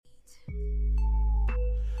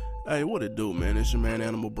Hey, what it do, man? It's your man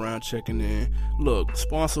Animal Brown checking in. Look,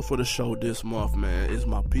 sponsor for the show this month, man, is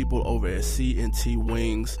my people over at C&T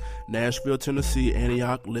Wings, Nashville, Tennessee,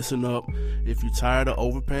 Antioch. Listen up. If you're tired of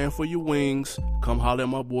overpaying for your wings, come holler at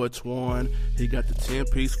my boy Twan. He got the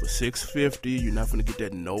 10-piece for $6.50. You're not gonna get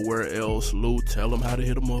that nowhere else. Lou, tell him how to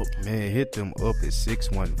hit him up. Man, hit them up at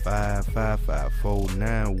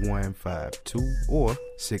 615-554-9152 or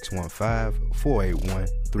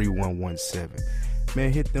 615-481-3117.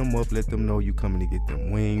 Man, hit them up. Let them know you coming to get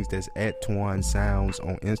them wings. That's at Twan Sounds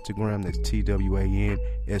on Instagram. That's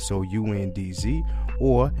TWANSOUNDZ.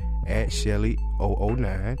 Or at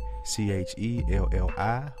Shelly009.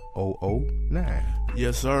 CHELLI009.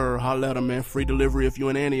 Yes, sir. Holla at him, man. Free delivery if you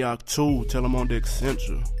in Antioch, too. Tell him on the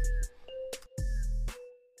Accenture.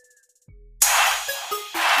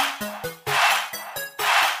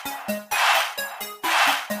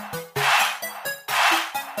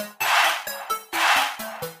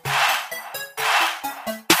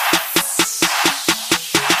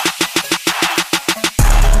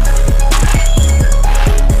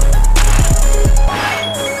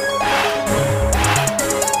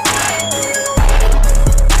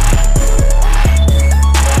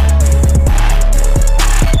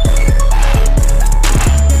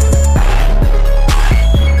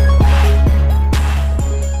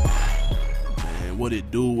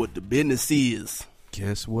 Business is.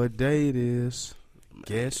 Guess what day it is?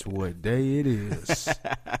 Guess what day it is?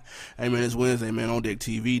 Hey, man, it's Wednesday, man. On Deck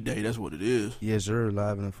TV Day. That's what it is. Yes, sir.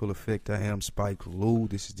 Live and in full effect. I am Spike Lou.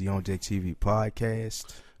 This is the On Deck TV podcast.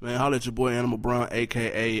 Man, holla at your boy Animal Brown,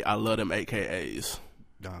 a.k.a. I love them AKAs.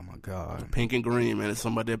 Oh, my God. Pink and green, man. It's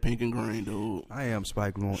somebody that pink and green, dude. I am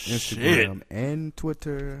Spike Lou on Instagram and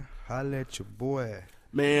Twitter. Holla at your boy.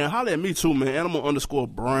 Man, holla at me, too, man.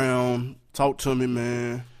 Animal_Brown. Talk to me,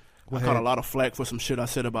 man. I caught a lot of flack for some shit I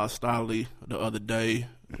said about Stolly the other day.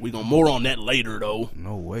 We gonna more on that later, though.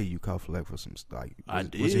 No way you caught flack for some Stolly. I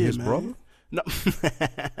did, was it his man. brother? No,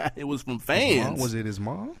 it was from fans. Was it his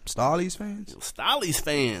mom? Stolly's fans? Stolly's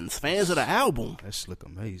fans of the album. That look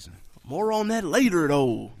amazing. More on that later,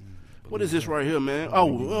 though. What is this right here, man?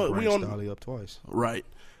 We on Stolly up twice. Right.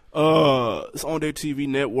 It's On Deck TV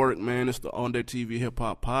Network, man. It's the On Deck TV Hip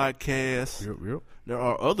Hop Podcast. Yep. There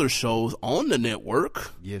are other shows on the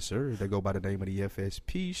network. Yes, sir. They go by the name of the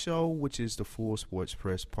FSP Show, which is the Full Sports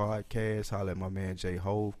Press Podcast. Holla at my man Jay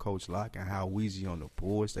Hove, Coach Locke, and How Weezy on the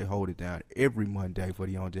boards. They hold it down every Monday for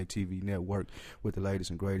the On Deck TV Network with the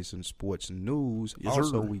latest and greatest in sports and news. Yes,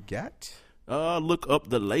 also, sir. we got... Look up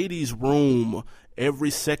the Ladies Room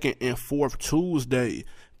every second and fourth Tuesday.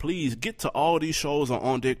 Please get to all these shows on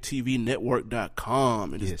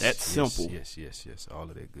OnDeckTVNetwork.com. It is that simple. Yes. All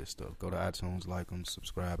of that good stuff. Go to iTunes, like them,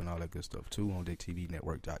 subscribe, and all that good stuff too.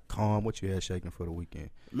 OnDeckTVNetwork.com. What you had shaking for the weekend?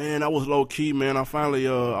 Man, I was low key, man. I finally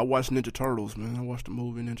I watched Ninja Turtles, man. I watched the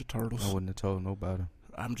movie Ninja Turtles. I wouldn't have told nobody.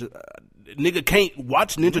 I'm just nigga can't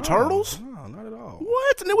watch Ninja Turtles. No, not at all.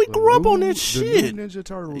 What? And then we grew up on that shit. The new Ninja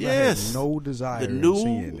Turtles. Yes. I had no desire. The new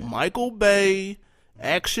in it. Michael Bay,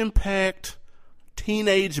 action-packed,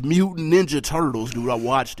 Teenage Mutant Ninja Turtles, dude. I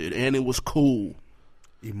watched it, and it was cool.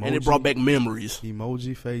 And it brought back memories.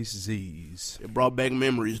 Emoji face Z's. It brought back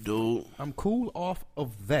memories, dude. I'm cool off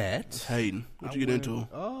of that. Hayden, what you get into?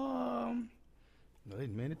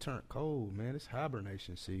 Man, it turned cold, man. It's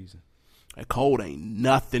hibernation season. That cold ain't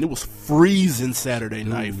nothing. It was freezing Saturday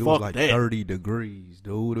night. It Fuck was like that. 30 degrees,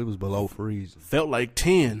 dude. It was below freezing. Felt like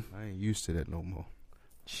 10. I ain't used to that no more.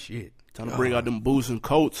 Shit. Time to bring out them boots and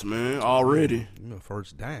coats, man, already.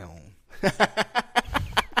 First down.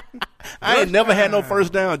 I ain't never had no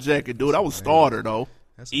first down jacket, dude. I was starter, though.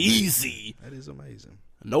 That's easy. That is amazing.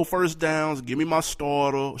 No first downs. Give me my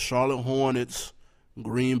starter. Charlotte Hornets,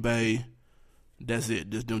 Green Bay. That's it.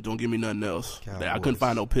 Just don't give me nothing else. Cowboys. I couldn't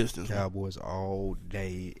find no Pistons. Cowboys all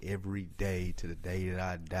day, every day to the day that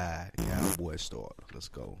I die. Cowboys starter. Let's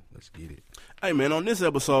go. Let's get it. Hey, man, on this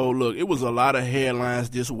episode, look, it was a lot of headlines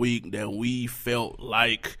this week that we felt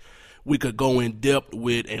like we could go in depth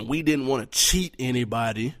with, and we didn't want to cheat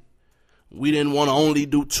anybody. We didn't want to only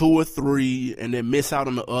do 2 or 3 and then miss out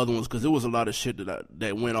on the other ones because there was a lot of shit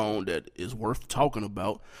that went on that is worth talking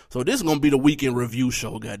about. So this is going to be the weekend review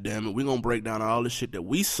show, goddammit. We're going to break down all the shit that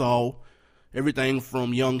we saw. Everything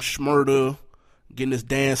from Young Schmurda getting his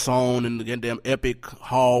dance on in the goddamn epic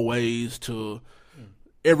hallways to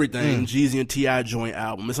everything. Jeezy and T.I. joint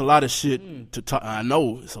album. It's a lot of shit to talk. I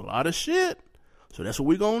know. It's a lot of shit. So that's what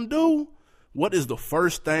we're going to do. What is the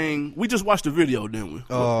first thing? We just watched the video, didn't we?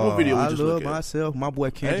 What video we just looked at? I love myself. My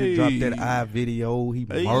boy Kendrick dropped that I video. He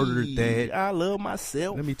murdered that. I love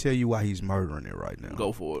myself. Let me tell you why he's murdering it right now.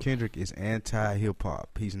 Go for it. Kendrick is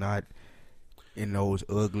anti-hip-hop. He's not in those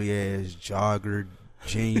ugly ass jogger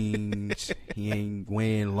jeans. He ain't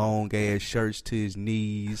wearing long ass shirts to his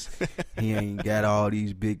knees. He ain't got all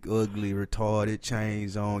these big ugly retarded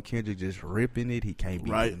chains on. Kendrick just ripping it. He can't be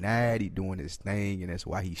denied. He doing his thing, and that's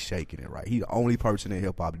why he's shaking it right. He the only person in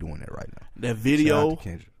hip hop doing that right now. That video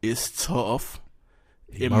is tough.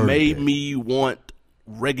 It made me want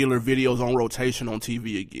regular videos on rotation on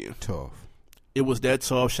TV again. Tough. It was that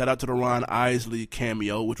tough. Shout out to the Ron Isley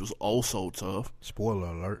cameo, which was also tough. Spoiler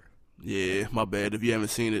alert. Yeah, my bad. If you haven't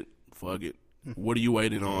seen it, fuck it. What are you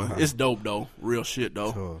waiting on? It's dope though. Real shit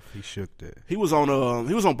though. Tough. He shook that. He was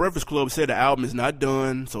on Breakfast Club. Said the album is not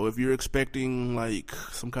done. So if you're expecting like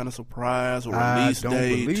some kind of surprise or release date, I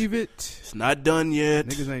don't believe it. It's not done yet.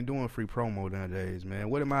 Niggas ain't doing free promo nowadays, man.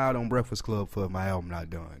 What am I out on Breakfast Club for? If my album not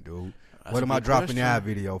done, dude. What am I dropping the eye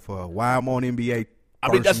video for? Why I'm on NBA?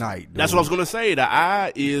 That's what I was gonna say. The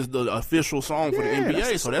Eye is the official song for the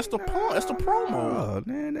NBA, so that's the that's the promo. Oh,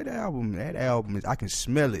 man, that album is. I can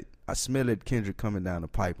smell it. I smell it. Kendrick coming down the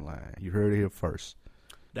pipeline. You heard it here first.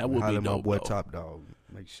 That would be dope. My boy Top Dog.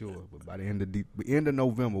 Make sure, but by the end of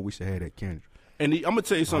November, we should have that Kendrick. And I'm gonna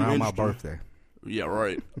tell you something around interesting. My birthday. Yeah,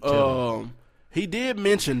 right. He did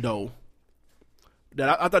mention though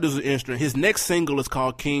that I thought this was interesting. His next single is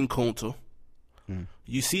called King Kunta.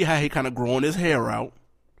 You see how he kind of growing his hair out.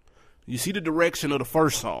 You see the direction of the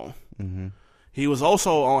first song. Mm-hmm. He was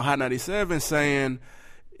also on Hot 97 saying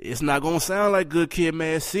it's not gonna sound like Good Kid,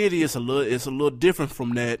 Mad City. It's a little different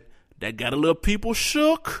from that. That got a little people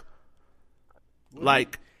shook.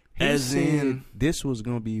 Like as in this was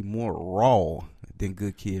gonna be more raw than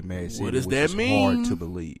Good Kid, Mad City. What does that mean? Hard to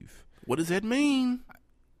believe. What does that mean?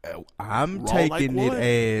 I'm raw taking like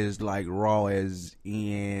it as like raw as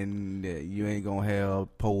in you ain't gonna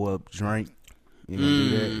have pour up drink. You gonna do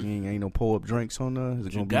that? You ain't no pour up drinks on there.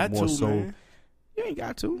 It's gonna be more so. Man. You ain't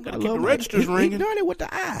got to. Gotta keep the registers ringing. He doing it with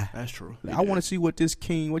the eye. That's true. I want to see what this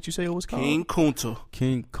King. What you say it was called? King Kunta.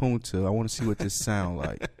 King Kunta. I want to see what this sound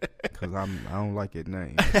like because I don't like that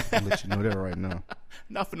name. I'll let you know that right now.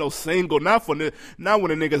 Not for no single. Not when the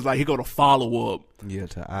niggas like he go to follow up. Yeah,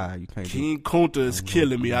 to eye. You can't. King Kunta is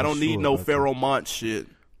killing me. I don't need no Pharoah Monch shit.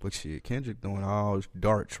 But shit, Kendrick doing all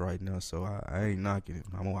darts right now, so I ain't knocking it.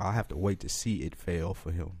 I have to wait to see it fail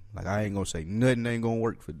for him. Like I ain't gonna say nothing ain't gonna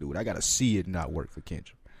work for dude. I gotta see it not work for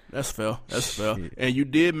Kendrick. That's fair. That's fair. And you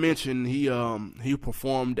did mention he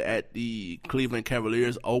performed at the Cleveland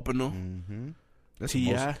Cavaliers opener. Mm-hmm.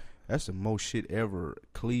 That's the most shit ever.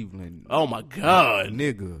 Cleveland. Oh my God,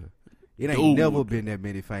 nigga. It ain't never been that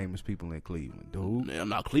many famous people in Cleveland, dude. Man,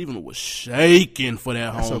 now Cleveland was shaking for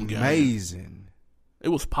that home game. That's amazing. It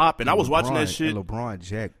was popping. I was watching that shit. LeBron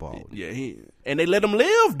jackballed. Yeah, and they let him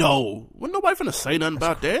live though. Wasn't nobody finna say nothing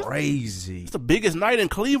about that. Crazy. It's the biggest night in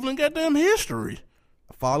Cleveland goddamn history.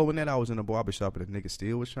 Following that, I was in a barbershop and a nigga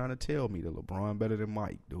still was trying to tell me that LeBron better than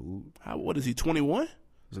Mike, dude. What is he, 21?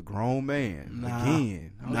 He's a grown man. Nah.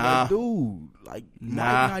 Again. Like, dude. Like,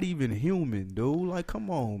 Mike not even human, dude. Like, come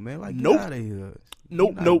on, man. Like, get out of here.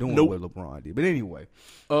 Nope. What LeBron did. But anyway.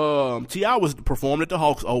 T.I. was performed at the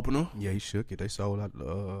Hawks opener. Yeah, he shook it. They sold out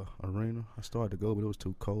the arena. I started to go, but it was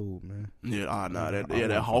too cold, man. Yeah,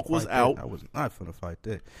 that Hawk was out. I was not finna fight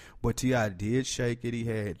that. But T.I. did shake it. He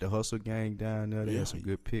had the Hustle Gang down there. They had some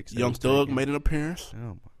good picks. Young Thug made an appearance.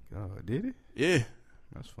 Oh, my God. Did he? Yeah.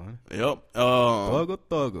 That's funny. Yep.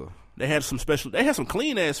 Thugger. They had some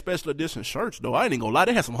clean ass special edition shirts though. I ain't gonna lie.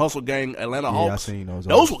 They had some Hustle Gang Atlanta Hawks. I seen those.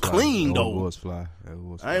 Those were clean though. Those was fly. I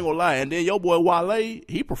ain't gonna lie. And then your boy Wale,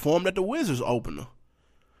 he performed at the Wizards opener.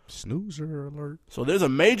 Snoozer alert. So there's a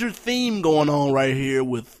major theme going on right here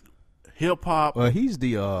with hip hop. He's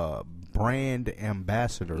the brand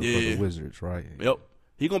ambassador for the Wizards, right? Yep.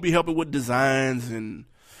 He gonna be helping with designs and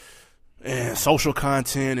social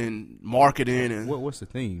content and marketing and what's the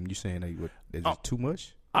theme? You saying is it too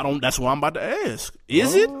much? That's what I'm about to ask.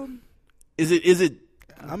 Is it to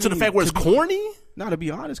the fact where it's corny? No, to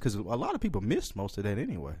be honest, because a lot of people missed most of that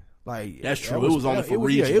anyway. Like that's true. It was only for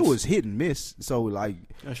regions. Yeah, it was hit and miss. So like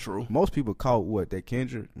that's true. Most people caught that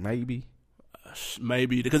Kendrick maybe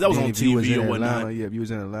because that was on TV or whatnot. Yeah, if you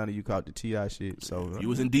was in Atlanta, you caught the T.I. shit. So if you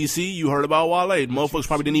was in D.C., you heard about Wale. Motherfuckers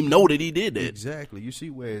probably didn't even know that he did that. Exactly. You see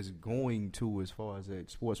where it's going to as far as that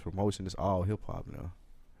sports promotion. It's all hip hop now.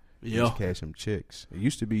 Yeah, just cash them checks. It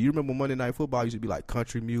used to be. You remember Monday Night Football used to be like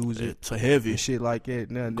country music. It's heavy and shit like that.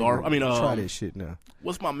 Now, try that shit now.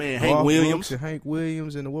 What's my man Hank Williams? Hank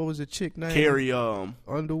Williams and what was the chick name? Carrie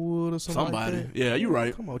Underwood or somebody. Like that. Yeah, you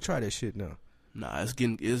right. Come on, try that shit now. Nah, it's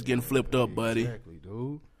getting flipped up, buddy. Exactly,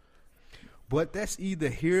 dude. But that's either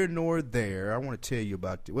here nor there. I want to tell you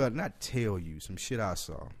about not tell you some shit I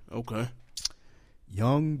saw. Okay.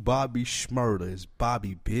 Young Bobby Shmurda is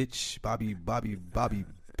Bobby bitch. Bobby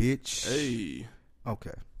bitch. Hey.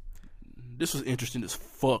 Okay. This was interesting as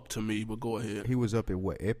fuck to me, but go ahead. He was up at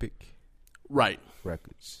what, Epic Right.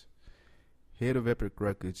 Records. Head of Epic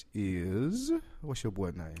Records is, what's your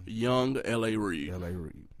boy name? Young L.A. Reid. L.A.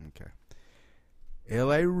 Reid. Okay.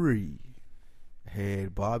 L.A. Reid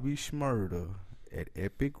had Bobby Shmurda at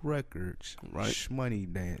Epic Records, Right.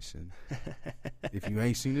 Shmoney dancing. If you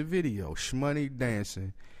ain't seen the video, Shmoney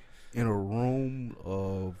dancing in a room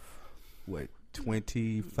of, what,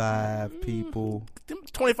 25 people?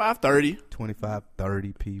 25, 30. 25,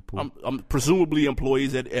 30 people. I'm presumably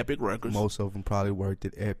employees at Epic Records. Most of them probably worked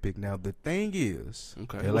at Epic. Now, the thing is,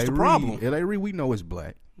 Okay, what's the problem? L.A. Reid, we know is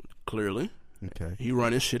black. Clearly. Okay. He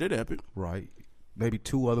running shit at Epic. Right. Maybe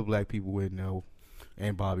two other black people we know,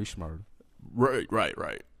 and Bobby Shmurda.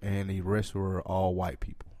 Right. And the rest were all white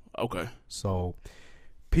people. Okay. So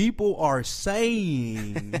people are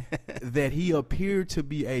saying that he appeared to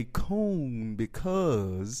be a coon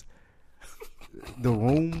because the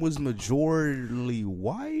room was majorly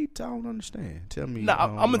white. I don't understand. Tell me. Nah,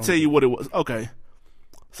 I'm going to tell you what it was. Okay.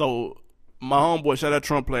 So my homeboy, shout out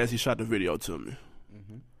Trump Blast, he shot the video to me.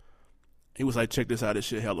 Mm-hmm. He was like, check this out, this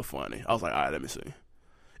shit hella funny. I was like, all right, let me see.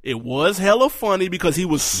 It was hella funny because he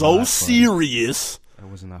was so serious. That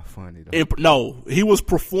was not funny, though. No, he was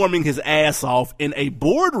performing his ass off in a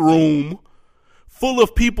boardroom full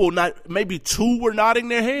of people. Not maybe two were nodding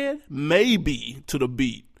their head, maybe to the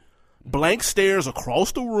beat. Blank stares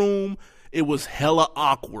across the room. It was hella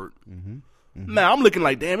awkward. Mm-hmm. Now I'm looking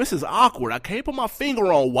like, damn, this is awkward. I can't put my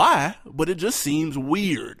finger on why, but it just seems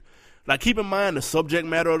weird. Like, keep in mind the subject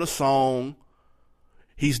matter of the song.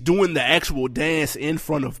 He's doing the actual dance in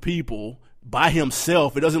front of people by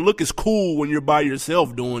himself. It doesn't look as cool when you're by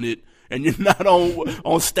yourself doing it and you're not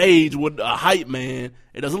on stage with a hype man.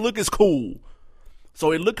 It doesn't look as cool.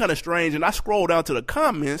 So it looked kind of strange. And I scrolled down to the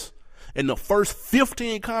comments, and the first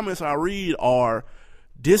 15 comments I read are,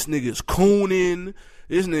 this nigga's cooning,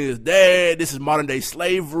 this nigga's dead, this is modern day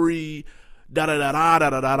slavery,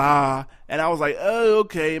 da-da-da-da-da-da-da. And I was like, oh,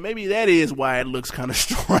 okay, maybe that is why it looks kind of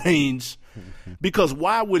strange. Because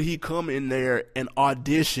why would he come in there and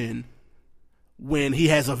audition when he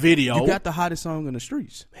has a video? You got the hottest song in the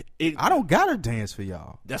streets. I don't gotta dance for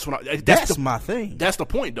y'all. That's what. That's my thing. That's the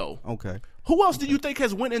point, though. Okay. Who else do you think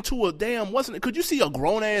has went into a damn? Wasn't it? Could you see a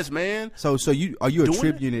grown ass man? So you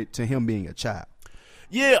attributing it to him being a child?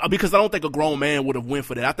 Yeah, because I don't think a grown man would have went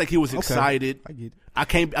for that. I think he was excited. I get it. I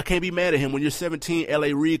can't be mad at him when you're 17.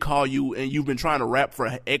 L.A. Reid call you and you've been trying to rap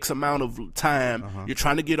for X amount of time. You're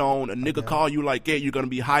trying to get on. A nigga call you like, yeah, you're gonna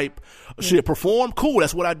be hype. Shit, perform, cool.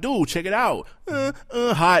 That's what I do. Check it out.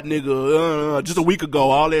 Hot nigga. Just a week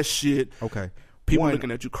ago, all that shit. Okay. People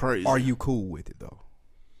looking at you crazy. Are you cool with it though?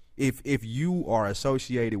 If you are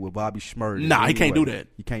associated with Bobby Shmurda, nah, he can't do that.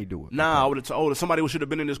 You can't do it. Nah, I would have told somebody should have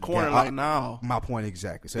been in this corner. No. My point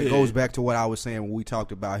exactly. So it goes back to what I was saying when we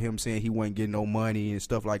talked about him saying he wasn't getting no money and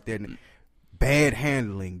stuff like that. And bad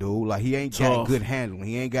handling, dude. Like, he ain't got good handling.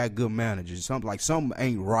 He ain't got good managers. Something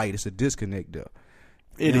ain't right. It's a disconnect there.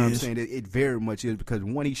 You know what I'm saying? It very much is, because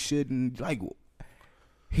when he should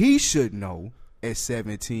know at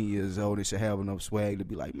 17 years old and should have enough swag to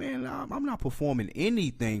be like, man, I'm not performing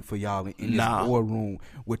anything for y'all in this boardroom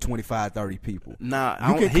with 25, 30 people. Nah,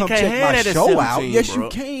 you can come check my show out. Yes, bro. You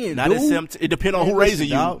can, not dude. At 17. It depends on who raising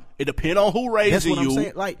you. It depends on who raising you. That's what I'm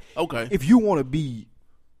saying. Like, okay, if you want to be,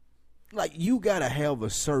 like, you got to have a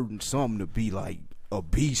certain something to be like a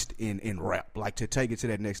beast in rap, like to take it to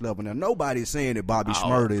that next level. Now, nobody's saying that Bobby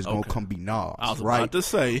Shmurda is going to come be Nas, I was right? about to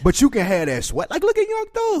say. But you can have that sweat. Like, look at Young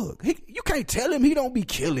Thug. You can't tell him he don't be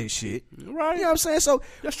killing shit. Right. You know what I'm saying? So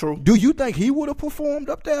that's true. Do you think he would have performed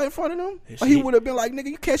up there in front of them? Or he would have been like, nigga,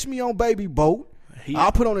 you catch me on Baby Boat.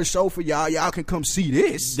 I'll put on a show for y'all. Y'all can come see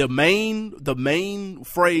this. The main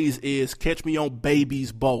phrase is "catch me on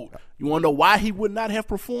Baby's boat." You want to know why he would not have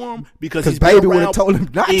performed? Because Baby would have told him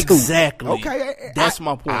not to. Exactly. Okay, that's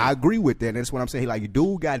my point. I agree with that. That's what I'm saying. Like,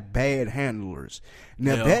 dude got bad handlers.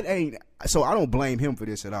 Now that ain't. So I don't blame him for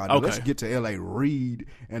this at all. Now, let's get to L.A. Reid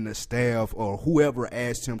and the staff or whoever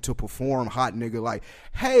asked him to perform Hot Nigga. Like,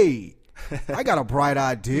 hey, I got a bright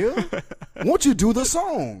idea. Won't you do the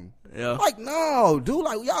song? Yeah. Like, no, dude.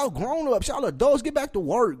 Like, y'all grown ups, y'all adults, get back to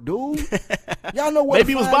work, dude. Y'all know what?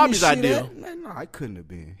 Maybe it was Bobby's idea. Man, no, it couldn't have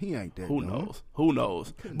been. He ain't that. Who knows? Who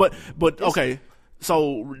knows? But okay.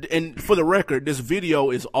 So, and for the record, this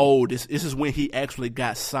video is old. This is when he actually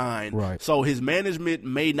got signed. Right. So his management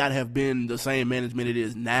may not have been the same management it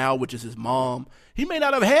is now, which is his mom. He may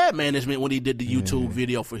not have had management when he did the YouTube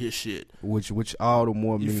video for his shit. Which all the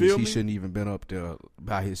more means he shouldn't even been up there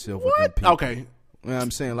by himself with them people. Okay. You know what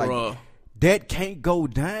I'm saying? Like, Bruh. that can't go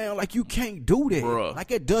down. Like, you can't do that. Bruh.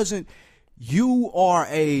 Like, it doesn't. You are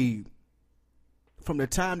from the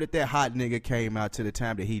time that hot nigga came out to the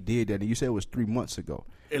time that he did that, and you said it was 3 months ago.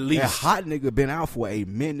 At least. That hot nigga been out for a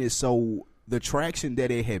minute, so the traction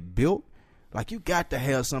that it had built, like, you got to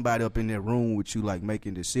have somebody up in that room with you, like,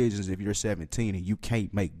 making decisions if you're 17 and you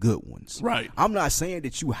can't make good ones. Right. I'm not saying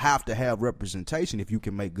that you have to have representation if you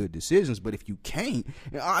can make good decisions, but if you can't,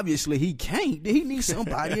 and obviously he can't, then he needs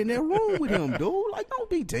somebody in that room with him, dude. Like, don't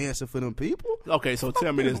be dancing for them people. Okay, so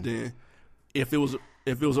tell me this then. If it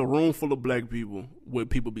was a room full of black people, would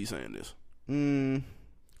people be saying this?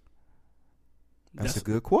 That's a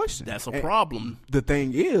good question. That's a problem. The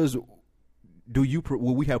thing is,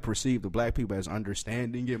 will we have perceived the black people as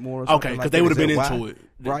understanding it more? Or Okay, because like they would have been Is that into why? it.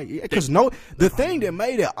 Right? Because the thing that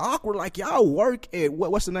made it awkward, like, y'all work at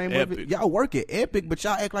what's the name of it? Epic. Y'all work at Epic, but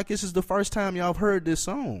y'all act like this is the first time y'all have heard this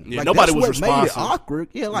song. Yeah, like, nobody that's was what made it responsive. awkward.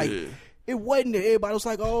 Yeah, like. Yeah. It wasn't that everybody was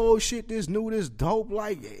like, oh shit, this new, this dope.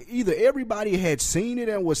 Like, either everybody had seen it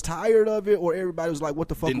and was tired of it, or everybody was like, what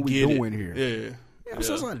the fuck Didn't are we get doing it. here? Yeah. Yeah, I'm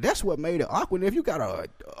saying, like, that's what made it awkward. If you got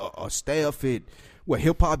a staff at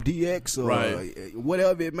Hip Hop DX or Right.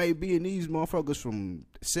 whatever it may be, and these motherfuckers from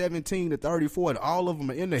 17 to 34, and all of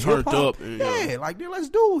them are in the Turned hip hop. up, yeah. Like, then let's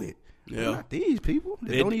do it. Yeah. Not these people.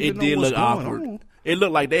 They It don't even know did what's look going awkward. on. It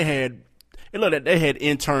looked like they had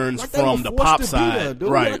interns Like, they from were the forced pop to be side. there, dude.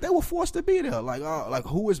 Right. Like, they were forced to be there. Like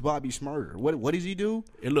who is Bobby Shmurda? What does he do?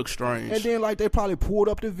 It looked strange. And then, like, they probably pulled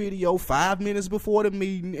up the video 5 minutes before the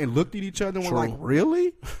meeting and looked at each other and were like,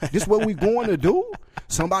 really? This what we going to do?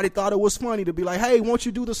 Somebody thought it was funny to be like, hey, won't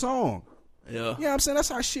you do the song? Yeah. Yeah, I'm saying that's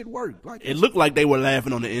how shit worked. Like, It looked like they were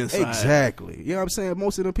laughing on the inside. exactly. You know what I'm saying?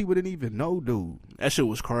 Most of the people didn't even know, dude. That shit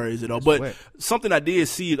was crazy though. But wet. something I did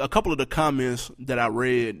see, a couple of the comments that I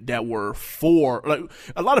read that were for, like,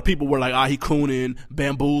 a lot of people were like, he cooning,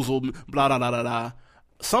 bamboozled, blah, blah, blah, blah, blah.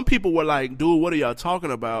 Some people were like, dude, what are y'all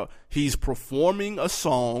talking about? He's performing a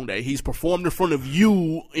song that he's performed in front of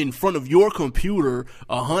you, in front of your computer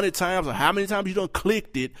 100 times, or how many times you done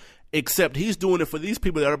clicked it, except he's doing it for these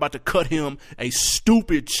people that are about to cut him a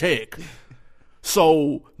stupid check.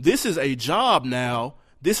 So this is a job now.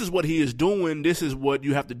 This is what he is doing. This is what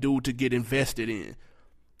you have to do to get invested in,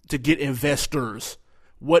 to get investors.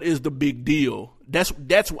 What is the big deal? That's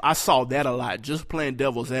I saw that a lot. Just playing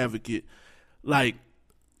devil's advocate. Like,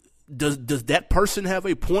 does that person have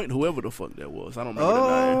a point? Whoever the fuck that was, I don't remember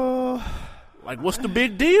the name. Like, what's the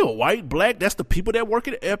big deal? White, black, that's the people that work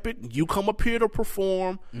at Epic. You come up here to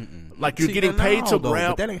perform. Like, you're getting paid to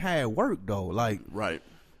rap. But that ain't how it worked, though. Like, Right.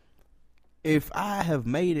 if I have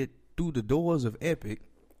made it through the doors of Epic,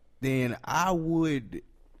 then I would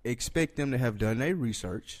expect them to have done their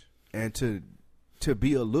research and to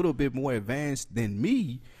be a little bit more advanced than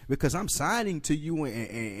me, because I'm signing to you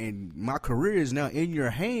and my career is now in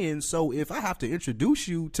your hands. So if I have to introduce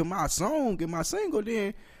you to my song and my single,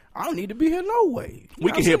 then I don't need to be here no way. You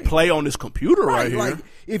We know can what I'm hit saying? play on this computer right here. Like,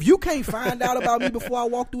 if you can't find out about me before I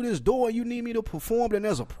walk through this door and you need me to perform, then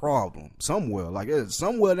there's a problem somewhere. Like,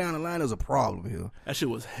 somewhere down the line, there's a problem here. That shit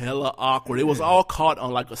was hella awkward. It was all caught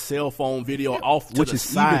on like a cell phone video off to Which the is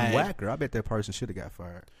side. even whacker. I bet that person should have got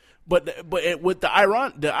fired. But with the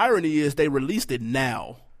irony is they released it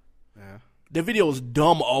now. Yeah. The video is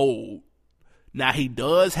dumb old. Now he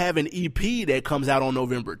does have an EP that comes out on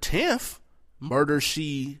November 10th. Shmurda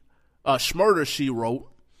She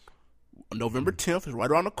Wrote. November 10th is right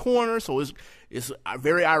around the corner, so it's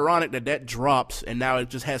very ironic that drops, and now it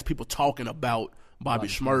just has people talking about Bobby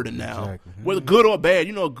Shmurda now. Exactly. Whether good or bad,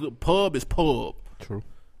 you know, good pub is pub. True.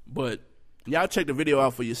 But y'all check the video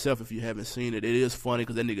out for yourself if you haven't seen it. It is funny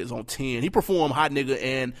because that nigga is on 10. He performed Hot Nigga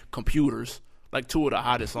and Computers, like two of the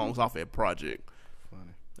hottest songs off that project.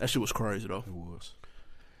 Funny. That shit was crazy though. It was.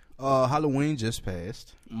 Halloween just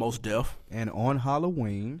passed, Most deaf. and on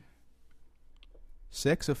Halloween,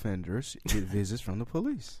 sex offenders get visits from the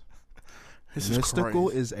police. This is Mystical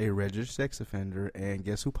crazy. is a registered sex offender, and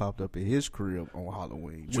guess who popped up at his crib on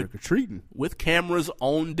Halloween? Trick or treating. With cameras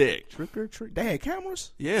on deck. Trick or treat. They had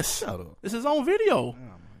cameras. Yes. Shut up. This is on video. Oh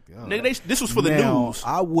my god. Nigga, this was for the Now, news.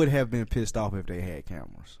 I would have been pissed off if they had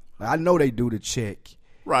cameras. I know they do the check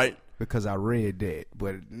Right. because I read that,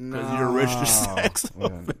 but no, you're a registered sex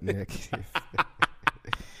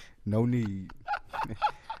no need.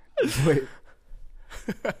 But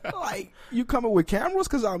like, you coming with cameras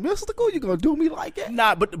because I'm mystical? You gonna do me like that?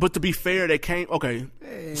 Nah, but to be fair, they came. Okay,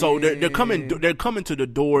 so they're coming to the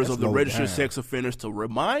doors That's of the low registered down. sex offenders to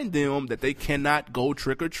remind them that they cannot go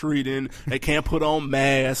trick or treating. They can't put on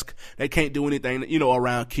masks. They can't do anything,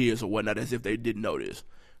 around kids or whatnot, as if they didn't know this.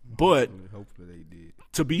 But Hopefully they did.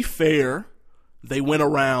 to be fair, They went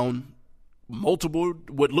around multiple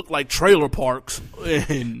what looked like trailer parks.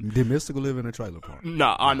 And Did Mystical live in a trailer park?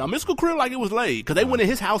 nah, Mystical crib like it was laid because they went in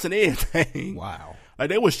his house and everything. Wow. Like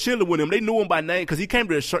they was chilling with him. They knew him by name because he came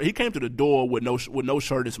to the door with no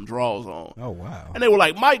shirt and some drawers on. Oh, wow. And they were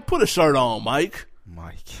like, Mike, put a shirt on, Mike.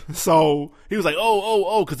 So he was like,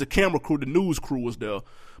 oh, because the camera crew, the news crew was there.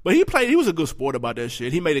 But he was a good sport about that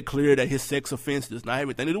shit. He made it clear that his sex offense does not have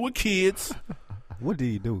anything to do with kids. What did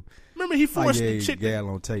he do? Remember, he forced the chick. Gal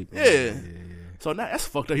on tape. Yeah. So now that's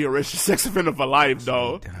fucked up. He arrested sex offender for life,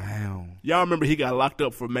 dog. Damn. Y'all remember he got locked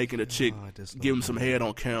up for making a chick give him some head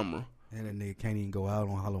on camera. And that nigga can't even go out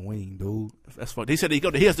on Halloween, dude. That's fucked. He said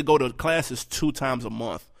he has to go to classes 2 times a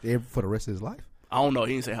month. For the rest of his life? I don't know.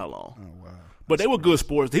 He didn't say how long. Oh, wow. But they were good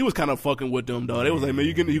sports. He was kind of fucking with them, dog. They was like, man,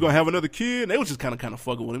 you gonna have another kid? And they was just kind of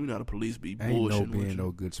fucking with him. You know how the police be bullshitting. Ain't being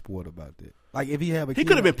no good sport about that. Like, if he have a kid. He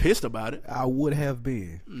could have been pissed about it. I would have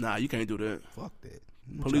been. Nah, you can't do that. Fuck that.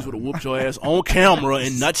 Police would have whooped your ass on camera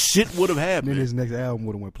and not shit would have happened. Then his next album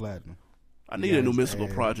would have went platinum. I need a new Mystical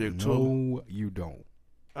project, too. No, you don't.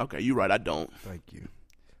 Okay, you're right. I don't. Thank you.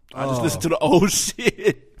 I just listen to the old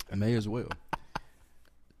shit. I may as well.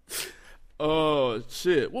 Oh,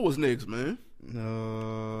 shit. What was next, man?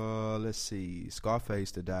 Let's see.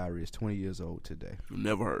 Scarface, The Diary is 20 years old today.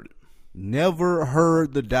 Never heard it. Never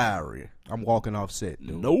heard The Diary. I'm walking off set,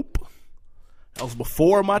 dude. Nope. That was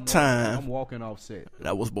before my time. I'm walking off set.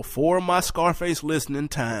 That was before my Scarface listening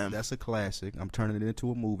time. That's a classic. I'm turning it into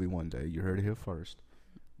a movie one day. You heard it here first.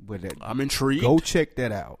 But I'm intrigued. Go check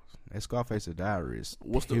that out. That Scarface, The Diary is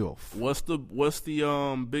What's the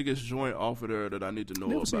biggest joint off of there that I need to know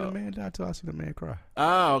Never about? seen a man die till I see the man cry.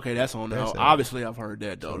 Ah, okay, that's on there. Obviously, I've heard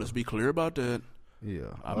that though. Let's be clear about that.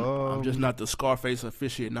 Yeah, I'm just not the Scarface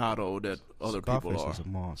aficionado that other people are. Scarface is a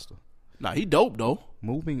monster. Nah, he dope though.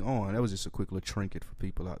 Moving on, that was just a quick little trinket for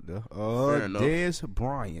people out there. Fair enough. Dez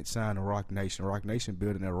Bryant signed to Rock Nation. Rock Nation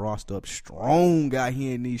building that roster up strong out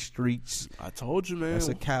here in these streets. I told you, man. That's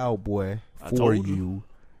a cowboy for you.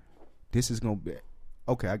 This is gonna be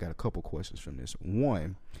okay. I got a couple questions from this.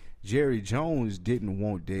 One, Jerry Jones didn't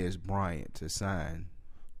want Dez Bryant to sign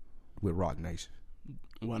with Rock Nation.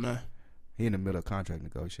 Why not? He in the middle of contract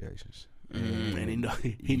negotiations. And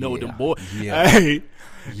he know them boys. Yeah. Hey,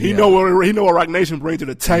 he know what Rock Nation bring to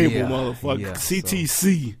the table, motherfucker. Yeah.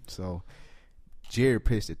 CTC. So Jerry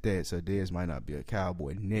pissed at that. So Dez might not be a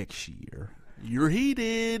Cowboy next year. You're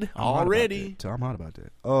heated already. I'm hot about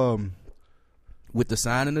that. With the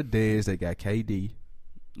signing of Dez, they got KD.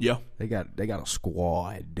 Yeah, they got a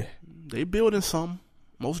squad. They building something.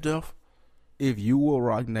 Most def. If you were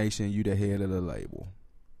Rock Nation, you the head of the label.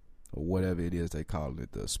 Or whatever it is they call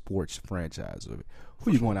it, the sports franchise of it.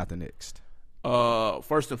 Who you going after next?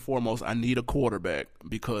 First and foremost, I need a quarterback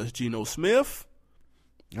because Geno Smith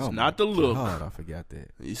is not the look. God, I forgot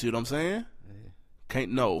that. You see what I'm saying? Yeah.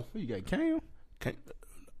 Can't know. Who you got? Cam?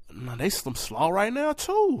 No, they some slaw right now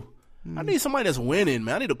too. I need somebody that's winning,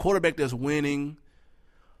 man. I need a quarterback that's winning.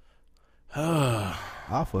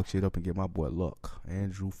 I'll fuck shit up and get my boy Luck.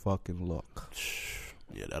 Andrew fucking Luck.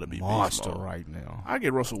 Yeah, that'll be monster right now. I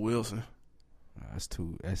get Russell Wilson. That's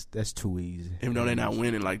too easy. Even though they're not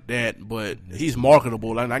winning like that, but he's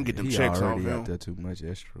marketable. I can get them checks off him. He out there too much.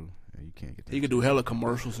 That's true. You can't get that. He can do hella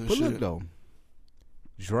commercials and shit. But look though,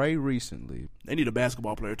 Dre recently. They need a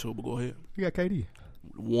basketball player too. But go ahead. You got KD.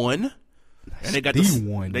 One. And they got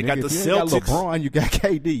one. They got the Celtics. You got LeBron. You got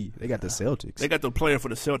KD. They got the Celtics. They got the player for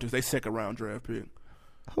the Celtics. They second round draft pick.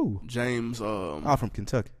 Who? James. From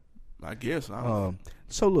Kentucky. I guess.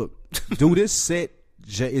 So look, do this set.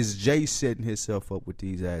 Is Jay setting himself up with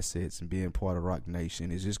these assets and being part of Rock Nation?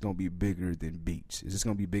 Is this going to be bigger than Beats? Is this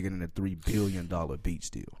going to be bigger than a $3 billion Beats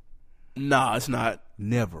deal? Nah, it's not.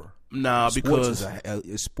 Never. Nah, because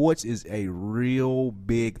sports is a real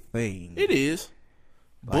big thing. It is.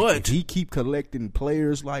 Like, but if he keep collecting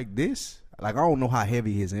players like this, like I don't know how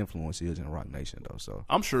heavy his influence is in Rock Nation though. So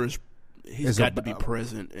I'm sure he's got to be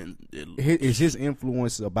present. And is his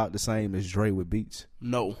influence about the same as Dre with Beats?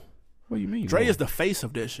 No. What do you mean? Dre is the face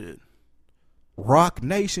of that shit. Rock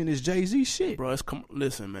Nation is Jay-Z shit. Bro,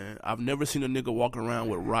 listen, man. I've never seen a nigga walk around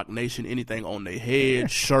with Rock Nation, anything on their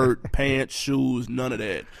head, shirt, pants, shoes, none of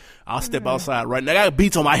that. I'll step outside right now. I got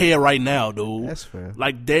beats on my head right now, dude. That's fair.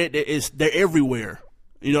 Like, they're everywhere.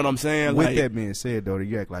 You know what I'm saying? With that being said, though,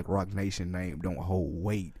 you act like Rock Nation name don't hold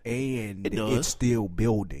weight, and it's still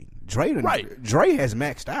building. Dre has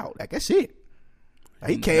maxed out. Like, that's it.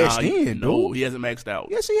 Like, he cashed in, dude. No, he hasn't maxed out.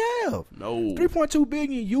 Yes, he have. No. $3.2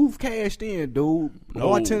 billion, you've cashed in, dude. No.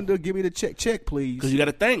 Bartender, give me the check, please. Because you got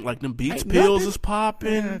to think, like, them Beats pills is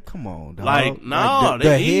popping. Man, come on, dog. Like, no,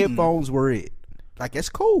 the headphones were it. Like, that's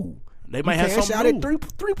cool. They might have cash something out new. at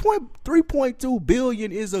 3.2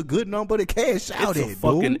 billion is a good number to cash out It's at, a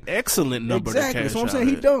fucking dude. excellent number Exactly. to cash So I'm out saying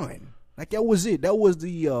he at. done. Like that was it. That was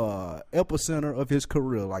the epicenter of his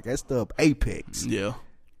career. Like that's the apex. Yeah.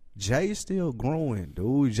 Jay's still growing,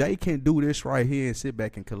 dude. Jay can do this right here and sit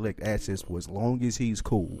back and collect assets for as long as he's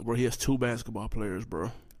cool. Bro, he has 2 basketball players,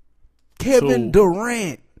 bro. Kevin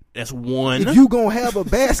Durant. That's 1. If you gonna have a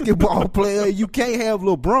basketball player, you can't have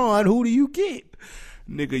LeBron. Who do you get?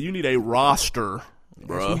 Nigga, you need a roster,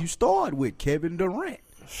 bro. That's who you start with, Kevin Durant.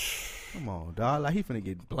 Come on, dog. Like he finna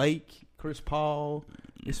get Blake, Chris Paul.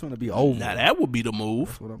 It's gonna be over. Now that would be the move.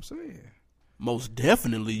 That's what I'm saying. Most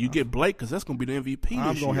definitely, you get Blake because that's gonna be the MVP.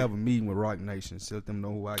 I'm this gonna year. have a meeting with Rock Nation. Let them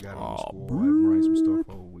know who I got on the squad. bro. Bring some stuff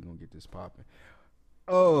over. We're gonna get this popping.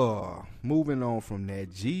 Moving on from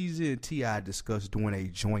that, Jeezy and T.I. discussed doing a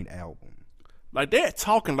joint album. Like they're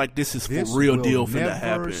talking like this is This for real will deal for never to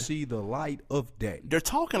happen. see the light of day. They're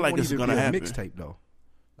talking like Won't this is even gonna be a happen. Mixtape though.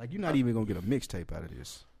 Like you're not even gonna get a mixtape out of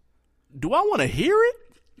this. Do I want to hear it?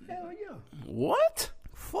 Hell yeah. What?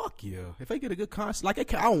 Fuck yeah. If they get a good concept,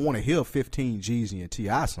 like I don't want to hear 15 Jeezy and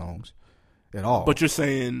T.I. songs at all. But you're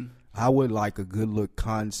saying, I would like a good look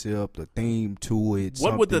concept, a theme to it.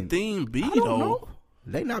 what would the something. theme be I though? don't know.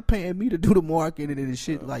 They not paying me to do the marketing and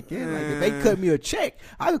shit like that. Like if they cut me a check,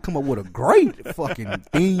 I could come up with a great fucking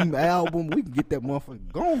theme album. We can get that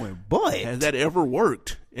motherfucker going. But Has that ever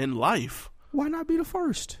worked in life? why not be the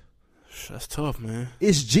first? That's tough, man.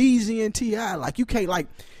 It's Jeezy and T.I. Like you can't like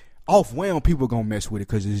off wham people gonna mess with it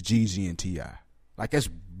because it's Jeezy and T.I. Like that's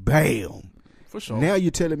bam. For sure. Now you're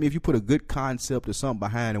telling me if you put a good concept or something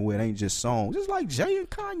behind it where it ain't just songs, it's like Jay and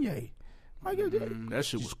Kanye. Like that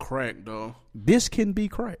shit was cracked, though. this can be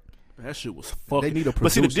cracked. That shit was fucking. They need a producer.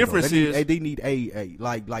 But see, the difference they need a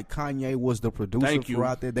like Kanye was the producer Thank you. for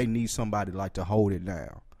out there. They need somebody like to hold it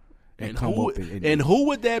down and come who, up and who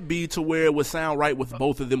would that be to where it would sound right with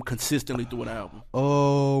both of them consistently through an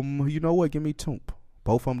album? You know what? Give me Toomp.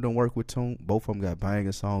 Both of them don't work with Toomp. Both of them got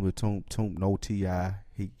banging songs with Toomp. Toomp no T.I.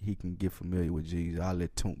 He can get familiar with Jeezy. I'll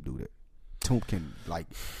let Toomp do that. Toomp can like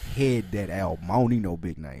head that album. I don't need no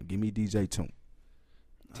big name. Give me DJ Toomp.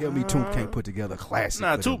 Tell me Toomp can't put together a classic.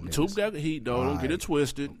 Nah, for them Toomp niggas. got heat though. Don't get Alright. it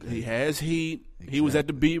twisted. Okay. He has heat. He was at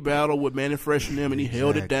the beat battle with Manny Fresh and them, and he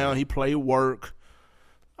held it Exactly. down. He played work.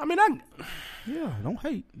 I mean, Yeah, don't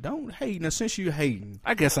hate. Now since you're hating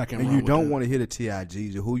I guess I can. and run you with don't that. want to hit a T.I.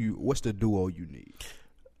 Jeezy, what's the duo you need?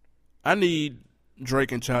 I need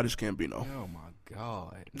Drake and Childish Gambino. Oh my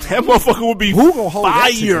God. That motherfucker would be Who gonna hold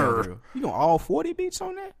that fire. together? You gonna all 40 beats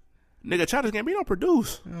on that? Nigga, Childish Gambino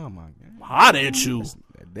produce. Oh my God. Hot at you.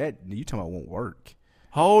 That you talking about won't work.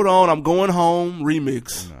 Hold on, I'm going home.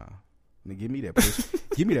 Remix. Nah. Now give me that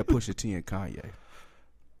Pusha T and Kanye.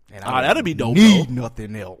 And That'd be dope, Need though.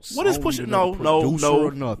 nothing else. What is I don't Pusha? need No, another no, producer no.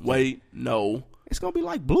 or nothing. Wait, no. It's gonna be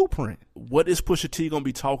like Blueprint. What is Pusha T gonna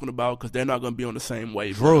be talking about? Because they're not gonna be on the same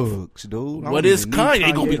wave. Drugs, dude. What is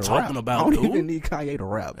Kanye gonna be talking about, I don't dude? even need Kanye to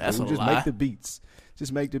rap. That's dude. a Just lie. make the beats.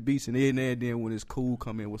 Just make the beats, and then when it's cool,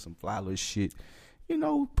 come in with some fly little shit. You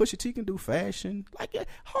know, Pusha T can do fashion. Like,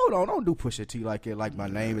 hold on, don't do Pusha T like it. Like my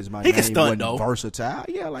name is my He name. can stunt, wasn't though. Versatile.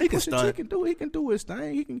 Yeah, like He can Pusha T stunt. can do. He can do his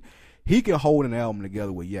thing. He can hold an album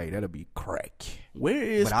together with Ye. That'll be crack. Where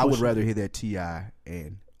is? But I would Pusha- rather hear that T.I.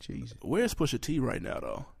 and Jeezy. Where's Pusha T right now,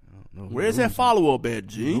 though? No, he's Where's that losing. follow up at,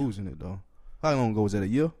 He's G? losing it though. How long ago was that? A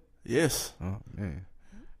year? Yes, Oh man,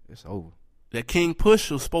 it's over. that King Push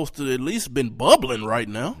was supposed to at least been bubbling right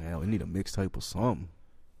now. Now we need a mixtape or something.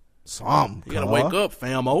 Something. You gotta wake up,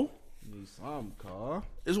 famo. Need some car.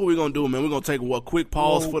 This is what we're gonna do, man. We're gonna take a quick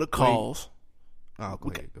pause Whoa, for the wait. calls. Oh, go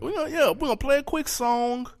ahead. We're gonna play a quick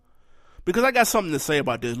song because I got something to say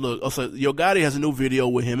about this. Look, also, Yo Gotti has a new video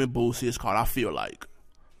with him and Boosie. It's called "I Feel Like."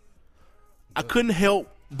 I couldn't help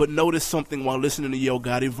but notice something while listening to Yo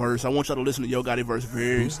Gotti verse. I want y'all to listen to Yo Gotti verse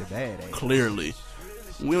very Boosie badass. clearly.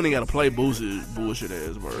 We only gotta play Boosie's bullshit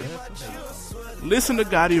ass verse. Listen to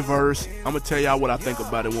Gotti verse. I'm gonna tell y'all what I think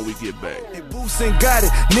about it when we get back. Hey, Boost and got it.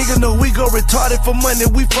 Nigga know we go retarded for money.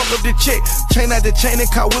 We fuck up the check. Chain out the chain and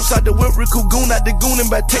car whips out the whip. Rico goon out the goon and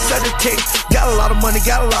by text out the text. Got a lot of money,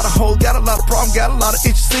 got a lot of hoes, got a lot of problems, got a lot of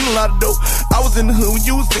itches, seen a lot of dope. I was in the hood when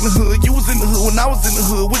you was in the hood. You was in the hood when I was in the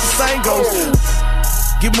hood. With the same goes.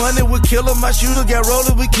 Get money with killer. My shooter got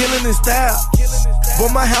rolling with killing in style.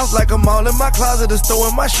 Bought my house like a mall. In my closet, a store,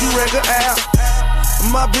 and my shoe rack a out.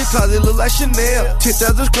 My bitch closet look like Chanel.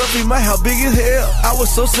 10,000 scruffy, my house big as hell. I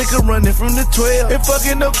was so sick of running from the 12 and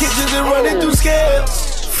fucking no kitchens and running through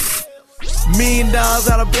scales. $1 million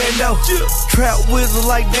out of bando. Trap wizard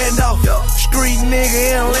like Bando. Street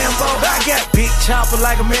nigga in Lambo. I got big chopper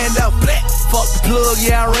like a Mando. Fuck the plug,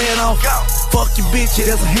 yeah, I ran off. Fuck your bitch,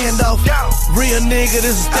 yeah, that's a handoff. Real nigga,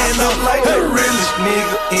 this is standoff. Like the realest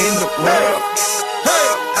nigga in the world.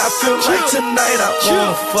 I feel like tonight I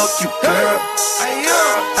wanna fuck you, girl.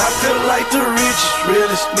 I feel like the richest,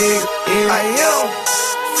 realest nigga in the world.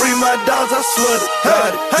 Free my dogs, I swear to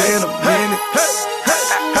God, it's been a minute.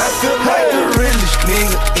 I feel like the realest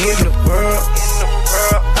nigga in the world.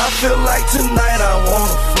 I feel like tonight I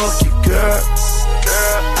wanna fuck you, girl.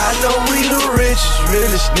 I know we the richest,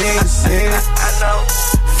 realest niggas in it.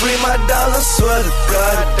 Free my dogs, I swear to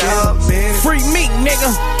God, it's been a minute. Free me, nigga.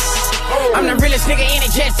 I'm the realest nigga in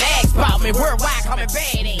it, just ask about me. Worldwide, call me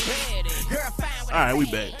baddie. Alright, we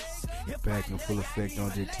back. Back in full effect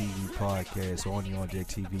on Jack TV podcast on the On Jack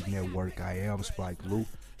TV network. I am Spike Lou.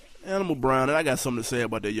 Animal Brown, and I got something to say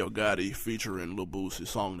about that Yo Gotti featuring Lil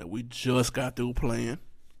Boosie's song that we just got through playing,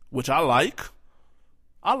 which I like.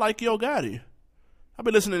 I like Yo Gotti. I've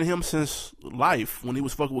been listening to him since Life when he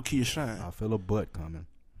was fucking with Kia Shine. I feel a butt coming.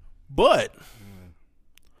 But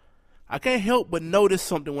I can't help but notice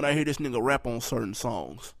something when I hear this nigga rap on certain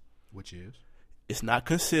songs. Which is? It's not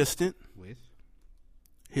consistent With?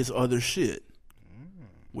 his other shit.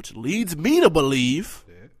 Which leads me to believe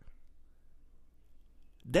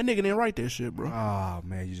that nigga didn't write that shit, bro. Oh,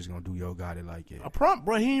 man, you just gonna do Yo Gotti like it. I promise,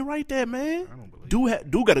 bro, he ain't write that, man. I don't believe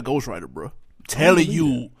Dude got a ghostwriter, bro. I'm telling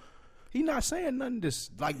you. He not saying nothing this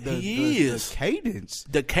like the cadence.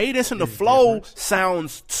 The cadence and the flow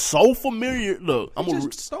sounds so familiar. Look, I'm He gonna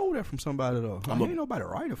just stole that from somebody though. Ain't nobody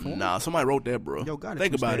write it for him. Nah, somebody wrote that, bro. Yo Gotti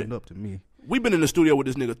Think about it. up to me. We've been in the studio with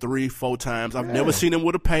this nigga 3-4 times. I've never seen him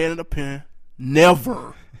with a pad and a pen.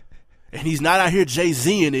 Never. And he's not out here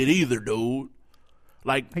Jay-Z in it either, dude.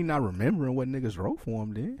 Like, He not remembering what niggas wrote for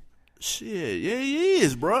him then. shit, yeah, he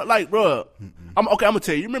is, bro. Like, bro, I'm gonna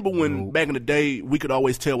tell you. You remember when back in the day we could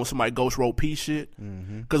always tell when somebody ghost wrote P shit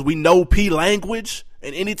because we know P language,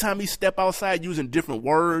 and anytime he step outside using different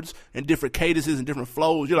words and different cadences and different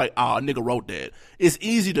flows, you're like, oh, nigga wrote that. It's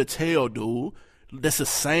easy to tell, dude. That's the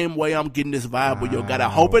same way I'm getting this vibe with Yo Gotti. I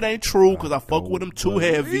hope it ain't true because I fuck with him too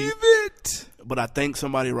heavy. It. But I think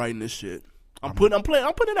somebody writing this shit. I'm putting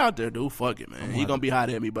it out there, dude. Fuck it, man. He gonna be hot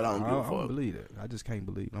at me, but I don't give a I don't fuck. believe it. I just can't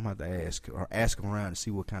believe it. I'm gonna have to ask around and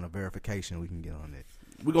see what kind of verification we can get on that.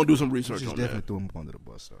 We're gonna do some research Just on definitely that. threw him up under the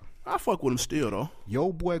bus though. I fuck with him still though.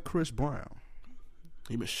 Yo boy Chris Brown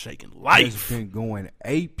He been shaking has life. been going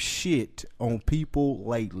ape shit on people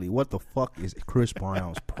lately. What the fuck is Chris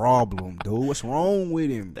Brown's problem, dude? What's wrong with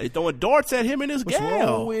him? They throwing darts at him and his What's wrong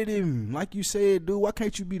gal. with him? Like you said, dude, why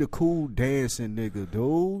can't you be the cool dancing nigga,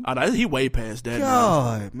 dude? Oh, no, he way past that.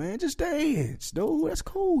 Now. God, man, just dance, dude. That's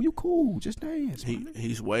cool. You cool. Just dance.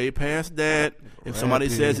 He's way past that. If somebody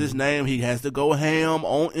Rapping. says his name, he has to go ham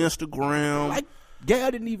on Instagram. Like,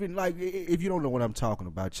 Gal didn't even, like, if you don't know what I'm talking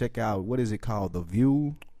about, check out, what is it called? The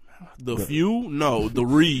View? the View? No, The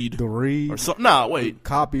Read. The Read? Or something. Nah, wait.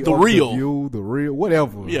 Copy The of Real. The View, The Real,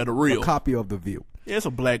 whatever. Yeah, The Real. A copy of The View. Yeah, it's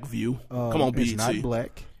a black View. Come on, BET. It's not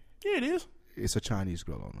black. Yeah, it is. It's a Chinese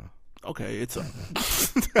girl on there. Okay, it's a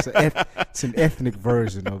It's an ethnic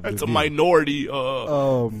version of it's The a View. minority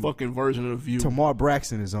fucking version of The View. Tamar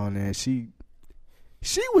Braxton is on there. And she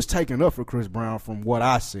was taken up for Chris Brown from what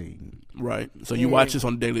I seen. Right. So you watch this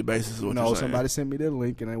on a daily basis is what No, you're saying. somebody sent me the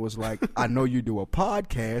link and it was like, I know you do a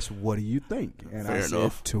podcast. What do you think? And Fair I said,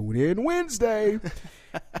 enough. tune in Wednesday.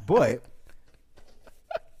 But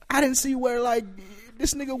I didn't see where, like,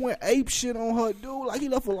 this nigga went ape shit on her, dude. Like, he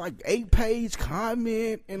left a, like, 8-page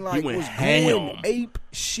comment and, like, went was ham. going ape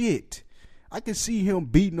shit. I can see him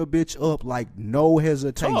beating a bitch up, like, no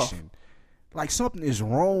hesitation. Like, something is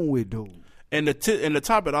wrong with dude. And to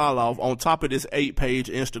top it all off, on top of this 8-page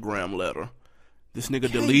Instagram letter, this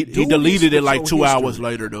nigga do deleted this it like with 2 your hours history.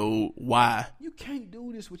 later, dude. Why? You can't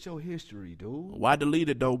do this with your history, dude. Why delete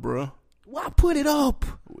it though, bruh? Why put it up?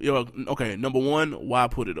 Yo, okay, number one, why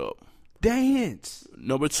put it up? Dance.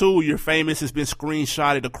 Number two, your famous has been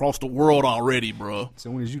screenshotted across the world already, bruh. As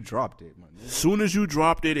soon as you dropped it, man. Soon as you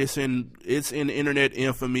dropped it, it's in internet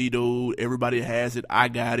infamy, dude. Everybody has it. I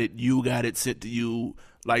got it. You got it sent to you.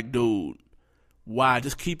 Like, dude, why?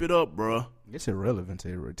 Just keep it up, bruh. It's irrelevant to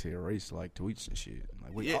erase like tweets and shit.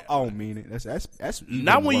 Like, Yeah. I don't mean it. That's even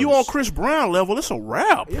Not when you worse. on Chris Brown level. It's a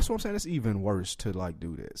wrap. That's what I'm saying. It's even worse to like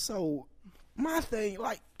do that. So my thing,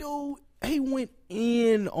 like, dude, he went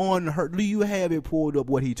in on her. Do you have it pulled up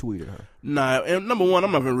what he tweeted her? Nah, and number one,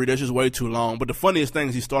 I'm not gonna read that. It's just way too long. But the funniest thing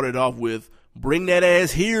is he started off with, "Bring that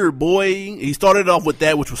ass here, boy." He started off with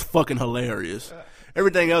that, which was fucking hilarious.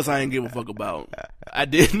 Everything else I ain't give a fuck about. I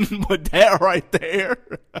didn't, but that right there.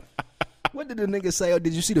 What did the nigga say? Or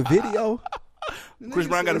did you see the video? Chris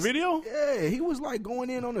Brown got a video? Yeah, he was like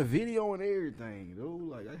going in on the video and everything,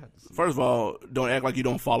 dude. Like, I have to see. First of all, don't act like you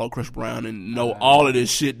don't follow Chris Brown and know all of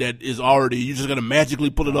this shit that is already. You just gonna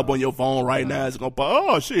magically pull it up on your phone right now. It's gonna pop.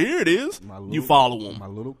 Oh shit, here it is. You follow him. My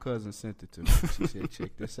little cousin sent it to me. She said,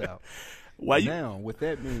 "Check this out." Now, with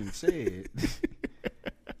that being said,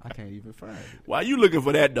 I can't even find it. While you looking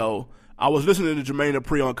for that though, I was listening to Jermaine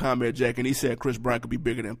Dupri on Combat Jack, and he said Chris Brown could be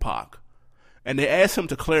bigger than Pac, and they asked him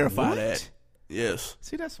to clarify that. Yes.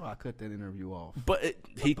 See, that's why I cut that interview off. But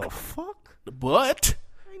what the fuck? But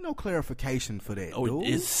ain't no clarification for that, dude.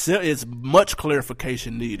 It's much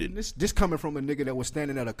clarification needed. This coming from a nigga that was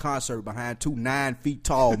standing at a concert behind 2 9-feet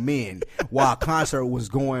tall men while a concert was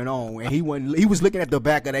going on, and he was looking at the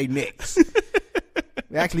back of their necks.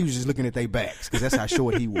 Actually, he was just looking at their backs because that's how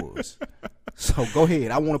short he was. So go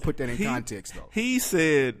ahead. I want to put that in context, though. He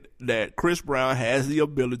said that Chris Brown has the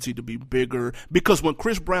ability to be bigger because when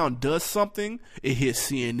Chris Brown does something, it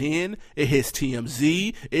hits CNN, it hits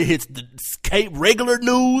TMZ, it hits the regular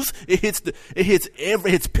news, it hits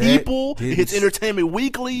People, it hits Entertainment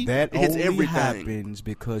Weekly, that it hits only everything. happens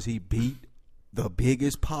because he beat the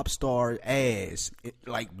biggest pop star ass,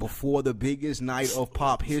 like before the biggest night of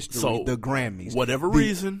pop history, So, the Grammys. whatever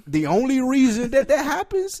reason. The only reason that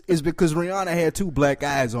happens is because Rihanna had 2 black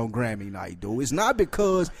eyes on Grammy night, dude. It's not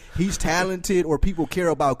because he's talented or people care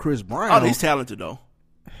about Chris Brown. Oh, he's talented though.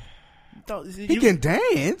 He can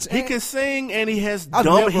dance. He can sing, and he has I've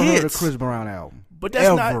dumb never hits. heard a Chris Brown album. But that's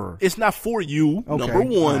ever. it's not for you. Okay, Number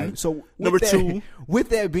one. right. So number that, 2. With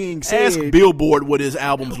that being said, Ask Billboard what his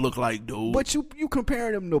albums look like, dude. But you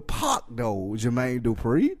comparing him to Pac though, Jermaine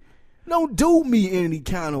Dupri. Don't do me any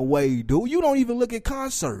kind of way, dude. You don't even look at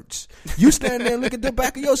concerts. You stand there and look at the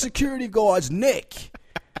back of your security guard's neck.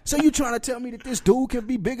 So you trying to tell me that this dude can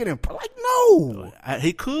be bigger than Pac? Like, no.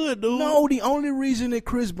 He could, dude. No, the only reason that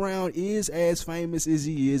Chris Brown is as famous as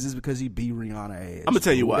he is because he beat Rihanna ass. I'm going to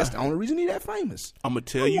tell you why. That's the only reason he that famous. I'm going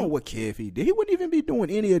to tell you. What care if he did. He wouldn't even be doing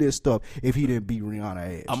any of this stuff if he didn't beat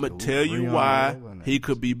Rihanna ass. I'm going to tell you why he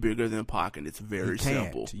could be bigger than Pac, and it's very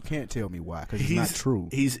simple. You can't tell me why, because it's not true.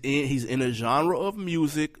 He's in a genre of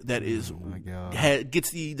music that is gets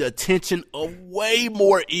the attention of way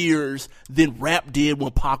more ears than rap did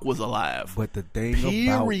when Pac was alive. But the thing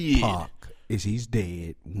about Pac is he's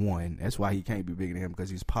dead. One, that's why he can't be bigger than him, because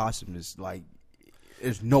he's posthumous. Like,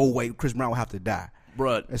 there's no way Chris Brown will have to die.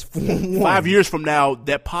 Bruh, that's 5 years from now,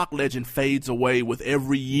 that Pac legend fades away with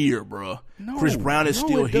every year, bruh. No, Chris Brown is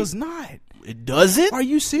still it does not. It doesn't? Are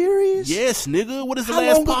you serious? Yes, nigga. What is the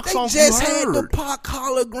last Pac song you heard? They just had the Pac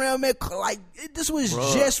hologram this was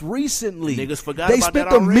just recently. Niggas forgot they about that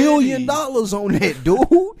spent already. $1 million on that,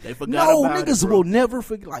 dude. They forgot about it, niggas bro. will never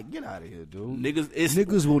forget. Like, get out of here, dude.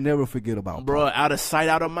 Niggas will never forget about bro. Pac. Out of sight,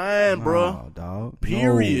 out of mind, bro. No, dog.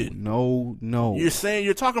 Period. No.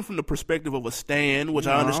 You're talking from the perspective of a stan, which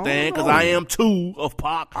I understand because I am too of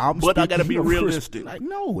Pac. But I gotta be realistic. Like,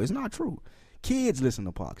 no, it's not true. Kids listen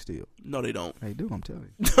to Pac still. No, they don't. They do, I'm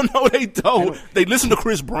telling you. No, they don't. They listen to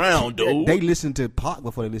Chris Brown, dude. They listen to Pac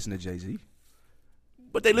before they listen to Jay-Z.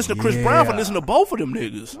 But they listen to Chris Brown for listening to both of them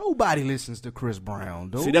niggas. Nobody listens to Chris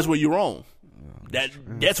Brown, dude. See, that's where you're wrong.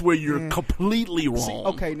 That's where you're completely wrong. See,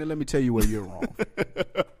 okay, now let me tell you where you're wrong.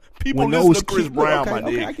 People listen to Chris Brown, my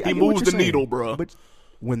nigga. He moves the needle, bro. But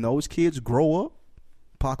when those kids grow up,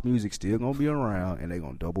 Pac music still gonna be around, and they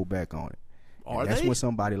gonna double back on it. That's when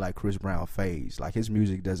somebody like Chris Brown fades. Like, his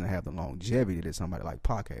music doesn't have the longevity that somebody like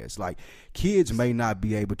Pac has. Like, kids may not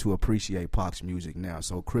be able to appreciate Pac's music now,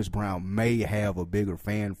 so Chris Brown may have a bigger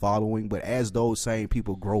fan following, but as those same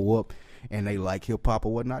people grow up and they like hip-hop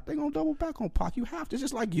or whatnot, they gonna double back on Pac. You have to.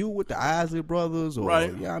 Just like you with the Isley Brothers, or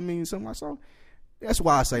something like so. That's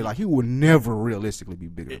why I say, like, he will never realistically be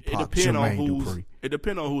bigger than Pac. It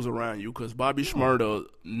depends on who's around you, because Bobby Shmurda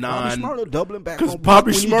doubling back on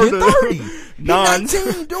Bobby Shmurda 30. He's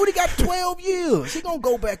 19, dude. He got 12 years. He gonna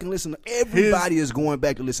go back and listen to everybody is going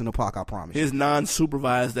back to listen to Pac, I promise. His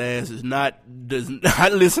non-supervised ass does not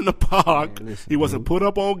listen to Pac. He wasn't put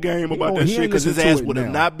up on game about that shit, because his ass would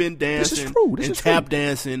have not been dancing and tap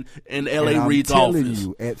dancing in L.A. Reid's office. I'm telling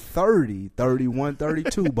you, at 30, 31,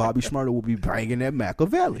 32, Bobby Shmurda will be banging that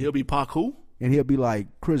Machiavelli. He'll be Pac who? And he'll be like,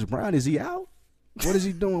 Chris Brown, is he out? What is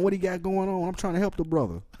he doing? What he got going on? I'm trying to help the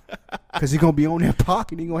brother. Because he's going to be on that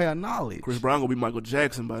Pac and he going to have knowledge. Chris Brown going to be Michael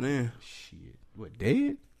Jackson by then. Shit. What,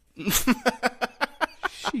 dead?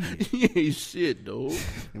 Shit. He ain't shit, dude.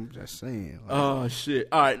 I'm just saying. Oh, shit.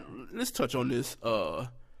 All right, let's touch on this.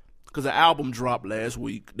 Because the album dropped last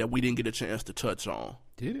week that we didn't get a chance to touch on.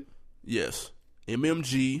 Did it? Yes.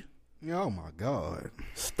 MMG, Oh my God.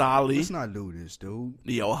 Stolly, Let's not do this, dude.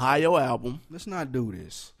 the Ohio album, Let's not do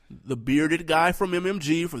this. the bearded guy from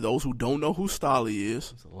MMG, for those who don't know who Stolly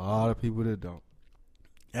is. There's a lot of people that don't.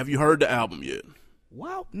 Have you heard the album yet?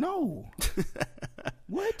 Wow, no.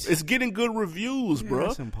 What? It's getting good reviews, Yeah, bro.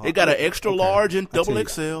 that's impossible. It got an extra Okay. large and I tell double you,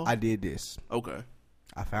 XL. I did this. Okay.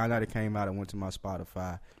 I found out it came out. I went to my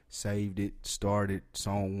Spotify, saved it, started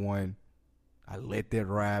song 1. I let that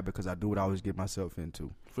ride because I do what I always get myself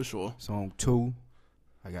into. For sure. Song 2,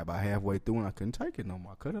 I got about halfway through and I couldn't take it no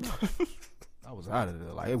more. I cut it off. I was out of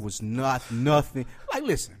there. Like, it was nothing. Like,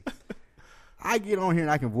 listen, I get on here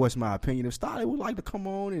and I can voice my opinion. If Stolly would like to come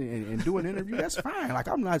on and do an interview, that's fine. Like,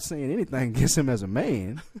 I'm not saying anything against him as a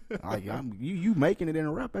man. Like, you making it in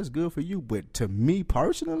a rap, that's good for you. But to me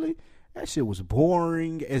personally, that shit was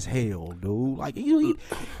boring as hell, dude. Like,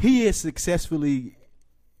 he has successfully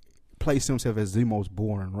placed himself as the most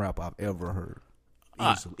boring rap I've ever heard.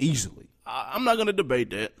 Easily. I'm not going to debate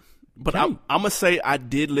that. But Okay. I'm going to say I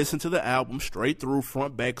did listen to the album straight through,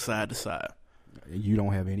 front, back, side to side. You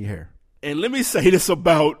don't have any hair. And let me say this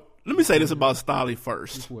about Stolly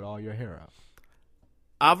first. Just with all your hair out.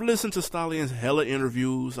 I've listened to Stolly in hella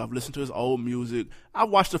interviews. I've listened to his old music. I've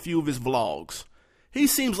watched a few of his vlogs. He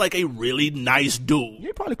seems like a really nice dude.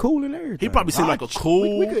 He probably cool in there. He probably seems like a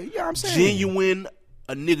cool, I'm saying. genuine,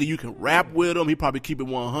 a nigga you can rap with him. He probably keep it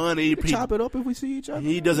 100. We can chop it up if we see each other.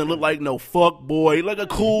 He doesn't look like no fuck boy. He like a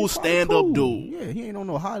cool He probably stand-up cool. dude. Yeah, he ain't on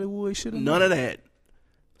no Hollywood shit. None of that.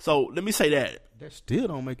 So let me say that. That still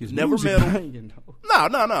don't make his Never music met him. banging, though.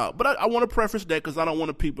 No. But I want to preface that because I don't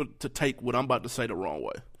want people to take what I'm about to say the wrong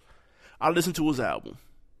way. I listened to his album.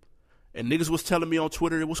 And niggas was telling me on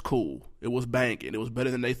Twitter it was cool. It was banging. It was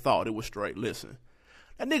better than they thought. It was straight. Listen.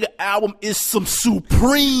 That nigga album is some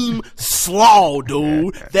supreme slaw,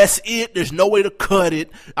 dude. That's it. There's no way to cut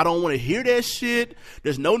it. I don't want to hear that shit.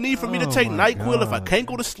 There's no need for me to take my NyQuil. If I God. can't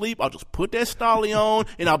go to sleep, I'll just put that Stolly on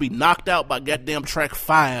and I'll be knocked out by goddamn track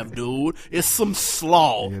 5, dude. It's some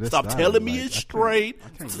slaw. Yeah, that's Stop not telling me like- it's I can't- straight. I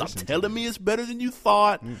can't Stop listen to telling it. me it's better than you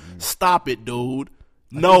thought. Stop it, dude.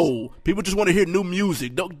 No. People just want to hear new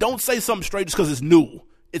music. Don't say something straight just because it's new.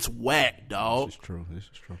 It's whack, dog. This is true. This is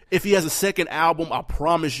true. If he has a second album, I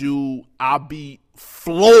promise you, I'll be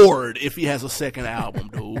floored if he has a second album,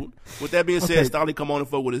 dude. With that being said, Okay. Stolly, come on and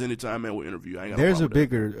fuck with us anytime, man. We'll interview. I ain't got no There's a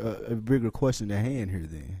problem with that. bigger question at hand here.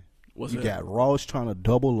 Then What's you that? got Ross trying to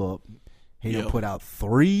double up. He Yeah. done put out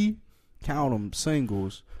 3, count 'em,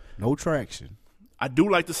 singles, no traction. I do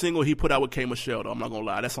like the single he put out with K. Michelle, though. I'm not going to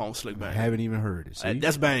lie. That song's slick I bang. haven't even heard it. See,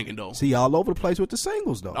 That's banging, though. see, all over the place with the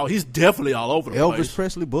singles though. Oh, he's definitely all over the Elvis place.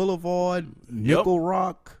 Presley Boulevard, Nickel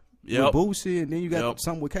Rock, Yep. with Boosie, and then you got Yep.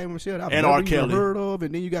 something with K. Michelle that I've And never R. even Kelly. heard of,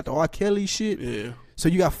 and then you got the R. Kelly shit. Yeah. So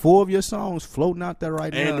you got 4 of your songs floating out there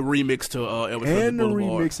right And the now. remix to Elvis Presley And the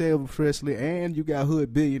Boulevard. remix of Elvis Presley, and you got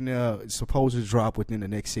Hood Billionaire supposed to drop within the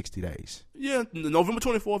next 60 days. Yeah, November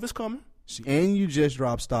 24th is coming. And you just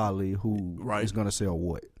dropped Stolly, who Right. is going to sell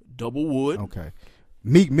what? Double Wood. Okay.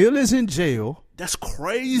 Meek Mill is in jail. That's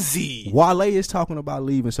crazy. Wale is talking about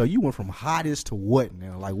leaving. So you went from hottest to what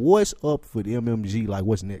now? Like, what's up for the MMG? Like,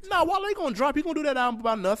 what's next? Nah, Wale gonna drop. He gonna do that album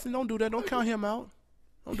about nothing. Don't do that. Don't count him out.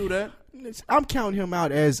 Don't do that. I'm counting him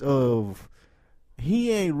out as of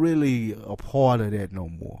he ain't really a part of that no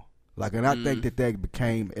more. Like, and I think that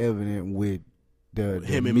became evident with the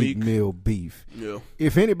Him and Meek Meek. Mill beef. Yeah.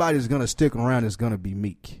 If anybody's gonna stick around, it's gonna be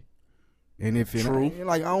Meek. And if True.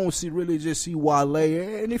 I don't see Wale,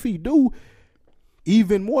 and if he do,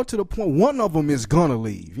 even more to the point, one of them is gonna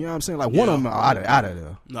leave. You know what I'm saying? Like one of them out of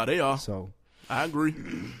there. Nah, they are. So I agree.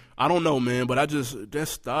 I don't know, man, but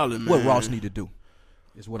that's styling, man. what Ross need to do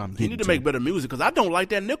is what I'm He getting need to make better music because I don't like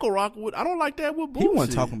that Nickel Rock. I don't like that with Boosie. He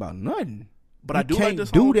wasn't talking about nothing. But You I do can't like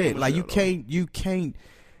this do whole that. K. Like you Michelle, can't.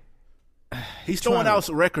 He's throwing trying out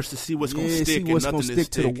some records to see what's gonna stick see and what's nothing gonna is stick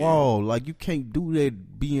to the sticking. wall. Like you can't do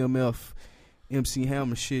that BMF MC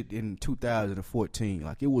Hammer shit in 2014.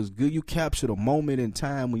 Like it was good. You captured a moment in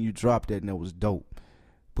time when you dropped that and it was dope.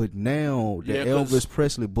 But now the Yeah, 'cause Elvis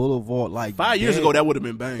Presley Boulevard, like 5 years ago, that would have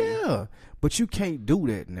been banging. yeah. But you can't do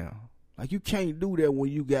that now. Like you can't do that when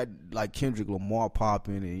you got like Kendrick Lamar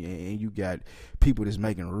popping and you got people that's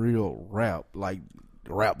making real rap, like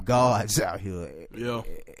rap gods out here. Yeah.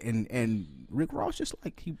 And Rick Ross just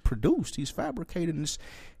like he produced, he's fabricated, and this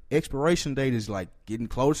expiration date is like getting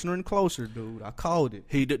closer and closer, dude. I called it.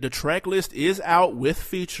 The track list is out with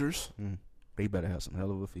features. He better have some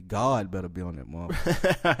hell of a feat. God better be on that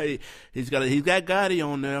motherfucker. He's got Gotti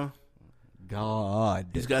on there. God.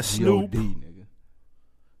 He's got G.O.D., Snoop. nigga.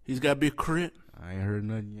 He's got Big Crit, I ain't heard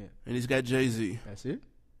nothing yet. and he's got Jay-Z. That's it?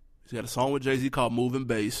 He's got a song with Jay-Z called Moving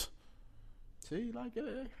Bass. See, like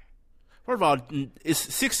First of all, it's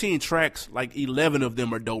 16 tracks. Like 11 of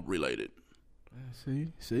them are dope related.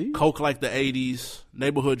 see. Coke like the 80s,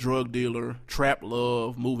 Neighborhood Drug Dealer, Trap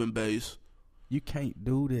Love, Moving Bass, You can't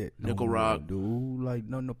do that. Nickel Rock. Dude. Like,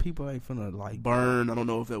 no, people ain't finna, like... Burn. I don't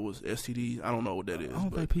know if that was STD. I don't know what that is. I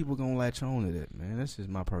don't think people gonna latch on to that, man. That's just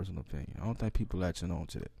my personal opinion. I don't think people latching on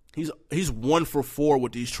to that. He's 1 for 4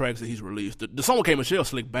 with these tracks that he's released. The song with K Michelle,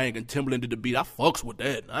 Slick Bang, and Timbaland did the beat. I fucks with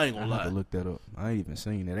that. I ain't gonna I have lie. to look that up. I ain't even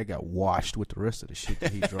seen that. That got washed with the rest of the shit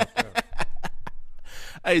that he dropped out.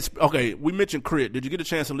 Hey, okay, we mentioned Crit. Did you get a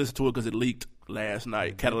chance to listen to it because it leaked last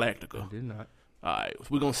night? Catalactica. I did not. All right,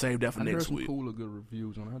 we're gonna save that for I heard next some week. cooler, good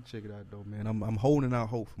reviews on it. I'll check it out though, man. I'm holding out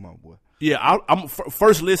hope for my boy. Yeah, I'm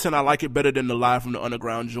first listen. I like it better than the Live from the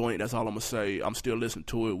Underground joint. That's all I'm gonna say. I'm still listening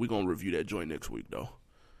to it. We're gonna review that joint next week though.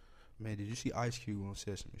 Man, did you see Ice Cube on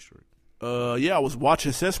Sesame Street? Yeah, I was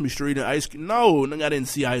watching Sesame Street and Ice Cube. No, I didn't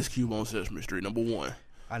see Ice Cube on Sesame Street. Number 1.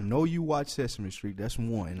 I know you watch Sesame Street. That's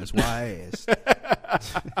one. That's why I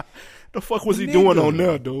asked. The fuck was he doing on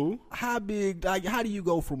there, dude? How big? Like, how do you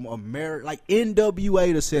go from like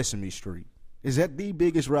NWA to Sesame Street? Is that the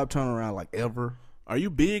biggest rap turnaround like ever? Are you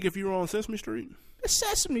big if you were on Sesame Street?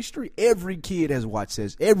 Sesame Street. Every kid has watched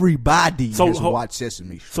Sesame. Everybody has watched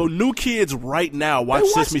Sesame Street. So new kids right now watch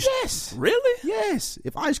Sesame Street. Yes. Really? Yes.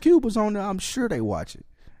 If Ice Cube was on there, I'm sure they watch it.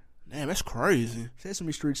 Damn, that's crazy.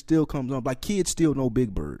 Sesame Street still comes on. Like, kids still know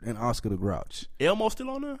Big Bird and Oscar the Grouch. Elmo still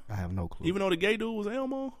on there? I have no clue. Even though the gay dude was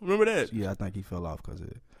Elmo? Remember that? Yeah, I think he fell off because of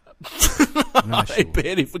it. I'm not They sure.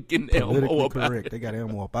 petty for getting Elmo Politically up out correct. They got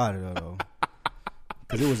Elmo up out of there, though.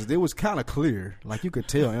 Because it was kind of clear. Like, you could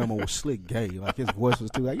tell Elmo was slick gay. Like, his voice was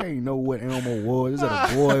too... Like, you ain't know what Elmo was. Is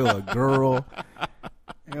that a boy or a girl?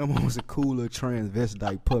 Elmo was a cooler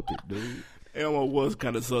transvestite puppet, dude. Elmo was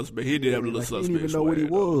kind of suspect. He did have a little Like, suspect. you didn't even know what he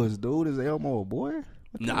swag, though. was, dude. Is Elmo a boy?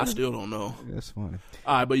 Nah, I still don't know. That's funny.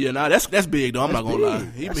 All right, but yeah, that's big though. I'm not gonna lie.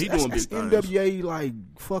 He doing big that's things. NWA, like,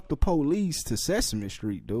 fuck the police to Sesame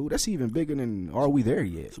Street, dude. That's even bigger than Are We There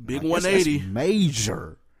Yet? It's a big Like, 180. That's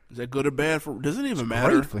major. Is that good or bad for? Does it even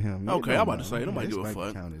matter? Great for him. Okay, I'm about to say nobody his give a bank fuck.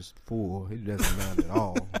 account is full. It doesn't matter at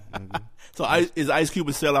all. Nigga. So is Ice Cube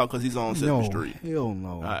a sellout because he's on Sesame Street? Hell no.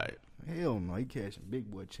 All right. Hell no. He cashing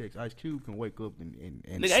big boy checks. Ice Cube can wake up and Nigga,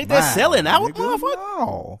 ain't smile, that selling out, nigga? motherfucker?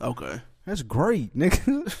 No. Okay. That's great,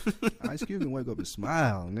 nigga. Ice Cube can wake up and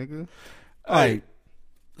smile, nigga. All right.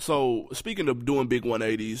 So speaking of doing big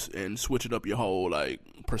 180s and switching up your whole like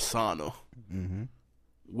persona,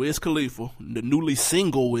 Wiz Khalifa, the newly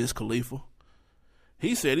single Wiz Khalifa,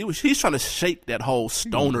 he said he's trying to shake that whole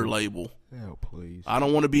stoner label. Hell, please. I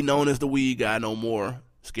don't want to be known as the weed guy no more.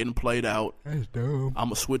 It's getting played out. That's dumb. I'm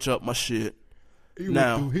gonna switch up my shit. He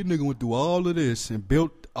Now- nigga went through all of this and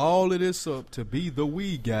built all of this up to be the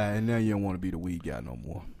weed guy, and now you don't want to be the weed guy no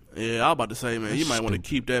more. Yeah, I was about to say, man, you might want to stupid.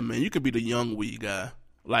 keep that, man. You could be the young weed guy.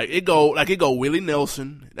 Like it go Willie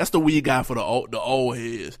Nelson. That's the weed guy for the old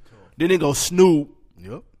heads. Then it go Snoop.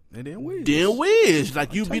 Yep. And then Wiz. Then Wiz.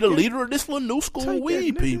 Like you be Take the that- leader of this little new school Take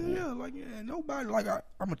weed that, nigga. people. Yeah, like, yeah, nobody, like, I'm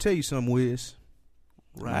going to tell you something, Wiz.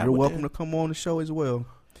 Right You're with welcome that. to come on the show as well.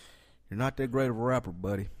 You're not that great of a rapper,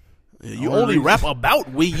 buddy. Yeah, you Only only reason- rap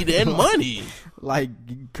about weed and money. Like,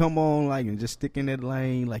 you come on, like, and just stick in that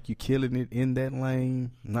lane, like you killing it in that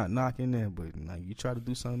lane. Not knocking that, but like you try to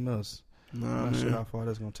do something else. Nah, I'm not sure man. how far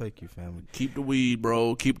that's gonna take you, family. Keep the weed,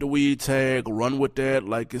 bro. Keep the weed tag. Run with that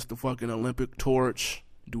like it's the fucking Olympic torch.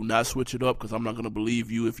 Do not switch it up because I'm not going to believe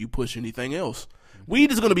you if you push anything else.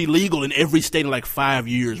 Weed is going to be legal in every state in like 5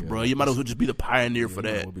 years, bro. You might as well just be the pioneer for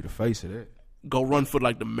that. Will be the face of that. Go run for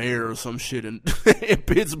like the mayor or some shit in, in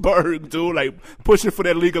Pittsburgh, dude. Like pushing for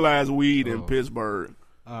that legalized weed in Pittsburgh.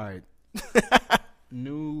 All right.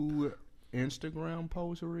 New Instagram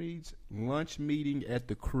post reads, lunch meeting at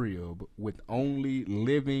the crib with only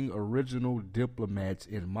living original diplomats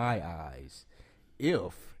in my eyes.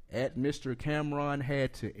 If at Mr. Cameron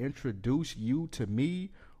had to introduce you to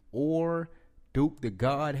me, or Duke the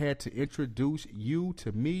God had to introduce you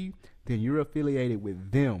to me, then you're affiliated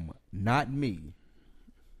with them, not me.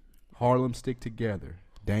 Harlem stick together.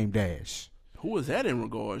 Dame Dash. Who is that in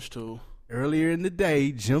regards to? Earlier in the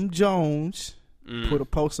day, Jim Jones put a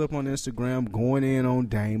post up on Instagram going in on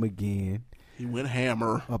Dame again. He went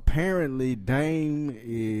hammer. Apparently, Dame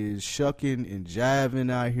is shucking and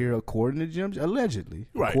jiving out here, according to Jim. Allegedly,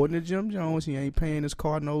 Right. according to Jim Jones, he ain't paying his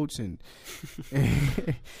car notes, and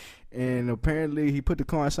and apparently he put the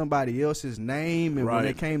car in somebody else's name. And when they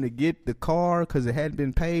Right. came to get the car because it hadn't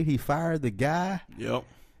been paid, he fired the guy. Yep.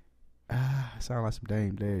 Sound like some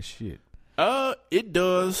Dame Dash shit. It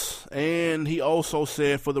does, and he also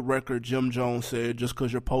said, for the record, Jim Jones said, just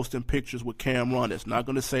because you're posting pictures with Cameron, it's not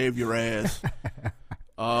going to save your ass.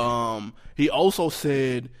 He also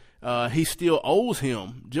said he still owes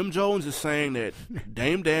him. Jim Jones is saying that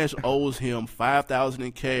Dame Dash owes him $5,000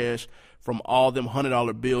 in cash from all them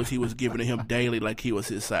 $100 bills he was giving to him daily, like he was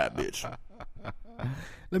his side bitch.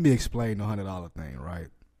 Let me explain the $100 thing, right?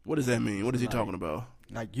 What does that mean? What is he talking about?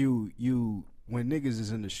 Like you when niggas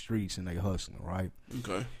is in the streets and they hustling, right?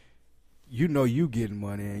 Okay. You know you getting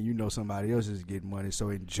money and you know somebody else is getting money. So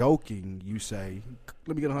in joking, you say,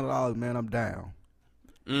 let me get $100, man, I'm down.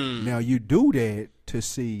 Now you do that to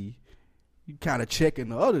see, you kind of checking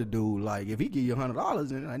the other dude, like if he give you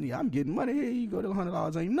 $100 and I'm getting money, here you go, the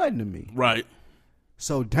 $100 ain't nothing to me. Right.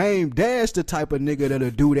 So Dame Dash the type of nigga that'll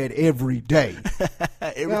do that every day.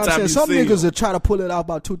 Every you know what time I'm saying? you Some see niggas him. will try to pull it out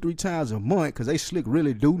about 2-3 times a month because they slick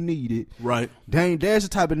really do need it. Right. Dame Dash the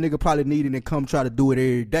type of nigga probably need it and come try to do it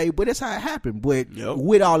every day, but that's how it happened. But Yep.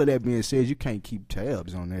 with all of that being said, you can't keep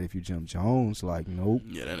tabs on that if you Jim Jones. Like, nope.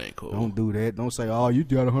 Yeah, that ain't cool. Don't do that. Don't say, oh, you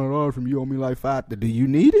got $100 from you owe me like $5. Do you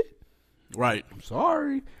need it? Right. I'm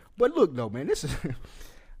sorry. But look, though, man, this is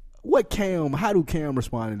how do Cam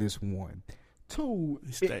respond to this one? Two,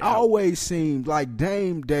 Stay it out. always seemed like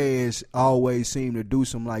Dame Dash always seemed to do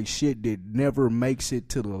some like shit that never makes it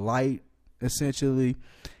to the light, essentially.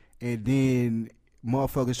 And then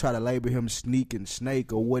motherfuckers try to label him sneak and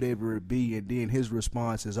snake or whatever it be. And then his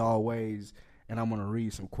response is always, and I'm going to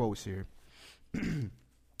read some quotes here.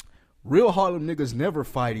 Real Harlem niggas never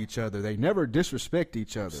fight each other. They never disrespect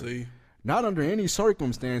each other. See? Not under any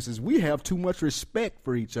circumstances. We have too much respect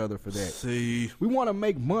for each other for that. See? We want to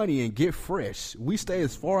make money and get fresh. We stay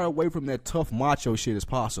as far away from that tough macho shit as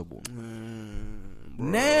possible.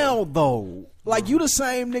 Now, though, like you the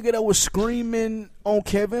same nigga that was screaming on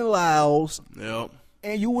Kevin Lyles, Yep.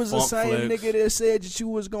 and you was the Funk same Flex. nigga that said that you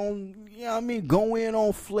was going to, you know what I mean, go in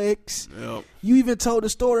on Flex. Yep. You even told the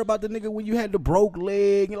story about the nigga when you had the broke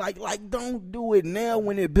leg. Like don't do it now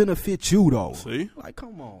when it benefits you, though. See? Like,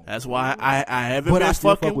 come on. That's why I haven't But been I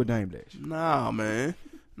still fucking fuck with Dame Dash. Nah, man.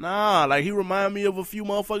 Nah, like he remind me of a few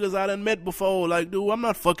motherfuckers I done met before. Like, dude, I'm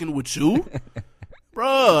not fucking with you.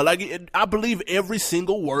 Bruh, like, I believe every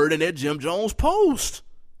single word in that Jim Jones post.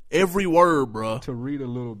 Every word, bruh. To read a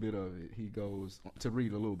little bit of it, he goes to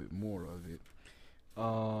read a little bit more of it.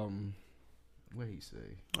 What he say?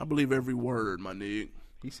 I believe every word, my nigga.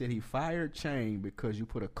 He said he fired Chain because you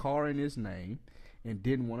put a car in his name and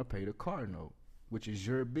didn't want to pay the car note, which is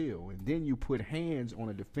your bill, and then you put hands on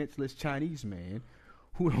a defenseless Chinese man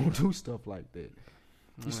who don't do stuff like that.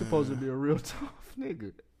 He's supposed to be a real tough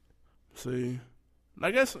nigga. See? I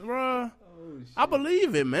guess, bruh, I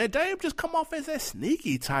believe it, man. Dame just come off as that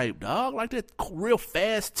sneaky type, dog. Like that real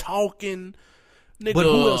fast talking nigga. But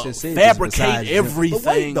who else has said this fabricate besides Jim? everything.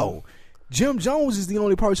 But wait, though. Jim Jones is the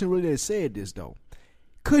only person really that said this, though.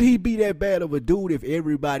 Could he be that bad of a dude if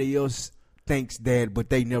everybody else thinks that, but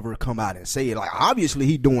they never come out and say it? Like, obviously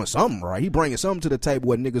he doing something right. He bringing something to the table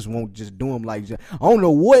where niggas won't just do him like. I don't know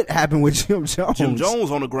what happened with Jim Jones. Jim Jones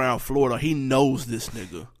on the ground floor, though. He knows this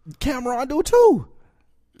nigga. Cameron do too.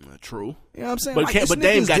 True. You know what I'm saying? But, Like, this but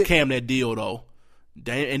Dame niggas got did- Cam that deal, though.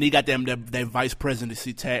 Dame, and he got them that vice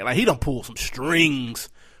presidency tag. Like, he done pulled some strings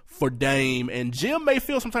for Dame, and Jim may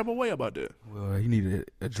feel some type of way about that. Well, he need to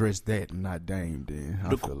address that and not Dame then.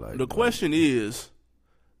 I feel like The question is,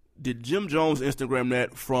 did Jim Jones Instagram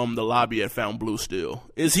that from the lobby at Fountain Blue still?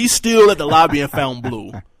 Is he still at the lobby at Fountain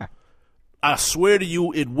Blue? I swear to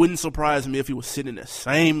you, it wouldn't surprise me if he was sitting in the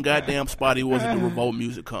same goddamn spot he was at the Revolt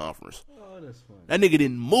Music Conference. Oh, that's funny. That nigga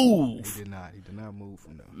didn't move. He did not move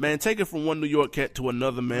from there. Man, take it from one New York cat to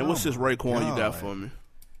another, man. What's this Raekwon you got for me?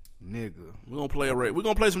 Nigga. We're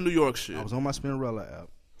gonna play some New York shit. I was on my Spinrilla app.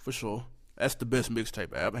 For sure. That's the best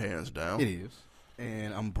mixtape app, hands down. It is.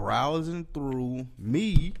 And I'm browsing through,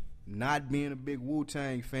 me not being a big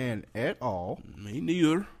Wu-Tang fan at all. Me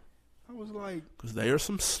neither. I was like, Because they are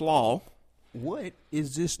some slaw. what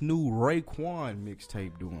is this new Raekwon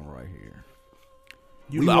mixtape doing right here?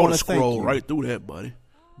 You We I would wanna have thank scrolled you. right through that, buddy.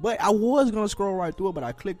 But I was going to scroll right through it, but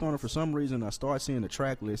I clicked on it for some reason. I started seeing the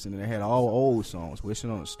track list, and it had all old songs. Wishing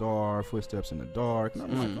on a Star, Footsteps in the Dark. And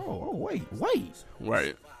I'm like, oh, wait.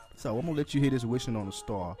 Right. So I'm going to let you hear this Wishing on a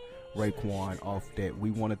Star Raekwon off that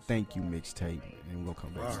We Wanna Thank You mixtape, and we're gonna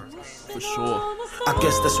come back. For sure. I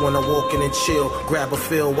guess that's when I walk in and chill. Grab a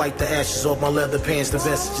fill, wipe the ashes off my leather pants. The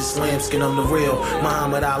vestiges, lambskin, I'm the real.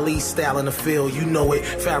 Muhammad Ali style in the field, you know it.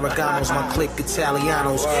 Farraganos, my clique,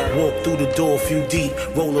 Italianos. Walk through the door, few deep.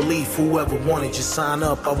 Roll a leaf, whoever wanted, just sign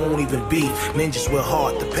up. I won't even beef. Ninjas with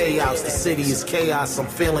heart, the payouts. The city is chaos, I'm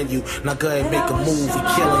feeling you. Now go ahead, make a move, we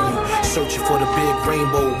killing you. Searching for the big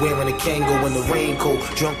rainbow, wearing a Kango in the raincoat.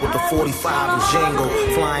 Drunk with the 45 and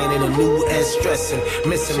Django. Flying in a new S dressing.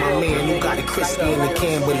 Missing my man, you got it crispy in the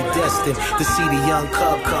can, but he destined to see the young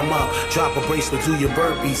cub come up. Drop a bracelet, do your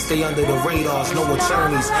burpees. Stay under the radars, no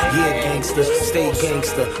attorneys. Yeah, gangster, stay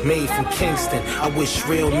gangster. Made from Kingston. I wish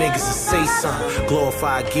real niggas would say something.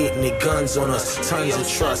 Glorify getting their guns on us. Tons of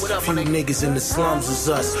trust. Few niggas in the slums is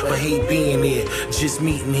us, but hate being here. Just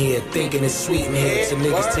meeting here, thinking it's sweet in here. So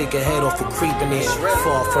niggas take a head off for creeping here.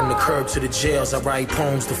 Far from the curb to the jails. I write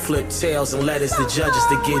poems to flip tails and letters to judges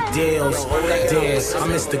to get deals. Damn, I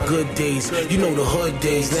miss the good days. You know the hood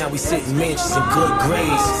days. Now we sit in mansions and good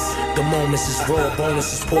grades. The moments is raw,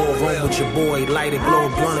 bonuses pour. Roll with your boy, light it, blow a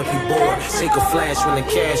blunt if you bored. Take a flash when the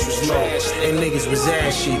cash was low. And niggas was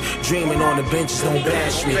ashy. Dreaming on the benches, don't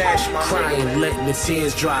bash me. Crying, letting the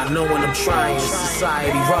tears dry, knowing I'm trying.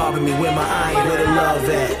 Society robbing me with my iron, where the love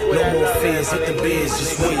at? No more fears, hit the biz,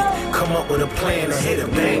 just wait. Come up with a plan and hit a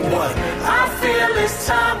bang. What? I feel it's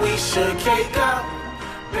time we should cake up,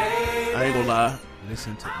 baby. I ain't gonna lie.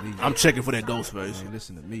 Listen to me. I'm checking for that Ghostface. Man,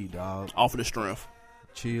 listen to me, dog. Off of the strength.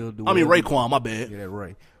 Chill. Do I mean, whatever Raekwon, my bad. Yeah, that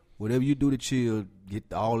Ray. Whatever you do to chill,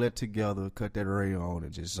 get all that together, cut that Ray on,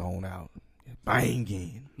 and just zone out.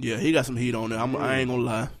 Banging. Yeah, he got some heat on there. I ain't gonna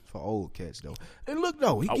lie. For old cats, though. And look,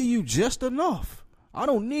 though, he give you just enough. I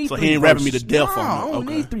don't need So 3 he ain't rapping me verses. to death Nah, on him. I don't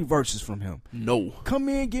Okay. need 3 verses from him. No. Come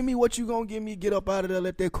in, give me what you gonna give me, get up out of there,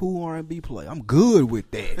 let that cool R&B play. I'm good with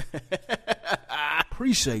that.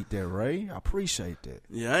 Appreciate that, Ray. I appreciate that.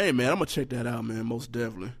 Yeah, hey man, I'm gonna check that out, man. Most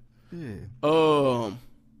definitely. Yeah.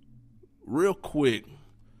 Real quick,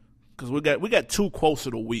 cause we got 2 quotes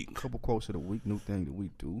of the week. Couple quotes of the week, new thing that we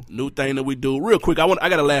do. New thing that we do. Real quick, I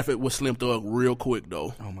gotta laugh at with Slim Thug real quick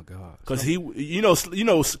though, Oh my God. cause you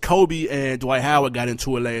know Kobe and Dwight Howard got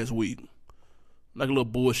into it last week, like a little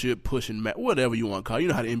bullshit pushing whatever you want to call it. You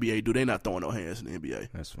know how the NBA do? They not throwing no hands in the NBA.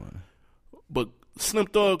 That's funny. But Slim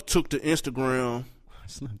Thug took to Instagram,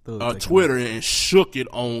 Slim Thug Twitter, and shook it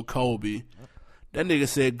on Kobe. That nigga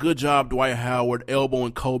said, "Good job, Dwight Howard,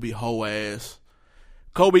 elbowing Kobe hoe ass.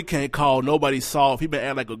 Kobe can't call nobody soft. He been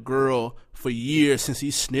acting like a girl for years since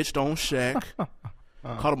he snitched on Shaq.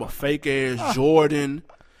 Called him a fake ass Jordan.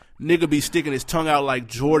 Nigga be sticking his tongue out like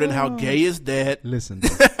Jordan. How gay is that?" Listen,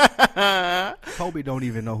 Kobe don't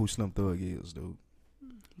even know who Slim Thug is, dude.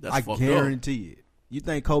 That's I fucked up. guarantee it. You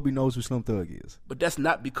think Kobe knows who Slim Thug is? But that's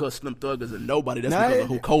not because Slim Thug is a nobody. That's Nah, because of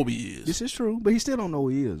who Kobe is. This is true, but he still don't know who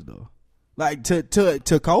he is, though. Like, to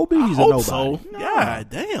Kobe, he's I a hope nobody. so. Nah. God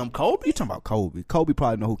damn, Kobe. You talking about Kobe. Kobe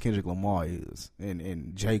probably know who Kendrick Lamar is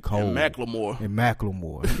and J. Cole. And Macklemore. And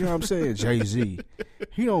Macklemore. You know what I'm saying? Jay-Z.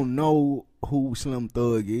 He don't know who Slim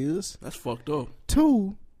Thug is. That's fucked up.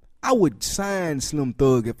 2, I would sign Slim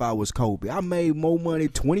Thug if I was Kobe. I made more money,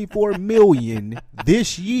 $24 million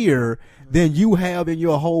this year than you have in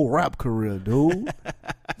your whole rap career, dude.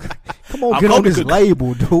 Come on, get Kobe on this could-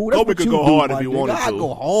 label, dude. That's Kobe what could you go do, hard my if he nigga. wanted I to.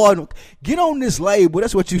 go hard. Get on this label.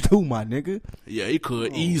 That's what you do, my nigga. Yeah, he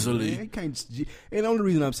could easily. Man, you can't, and the only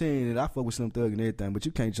reason I'm saying that I fuck with Slim Thug and everything, but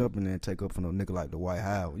you can't jump in there and take up for no nigga like the Dwight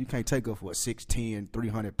Howard. You can't take up for a 6'10",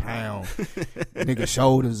 300-pound nigga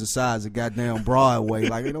shoulders the size of goddamn Broadway.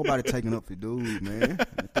 Like, ain't nobody taking up for dude, man.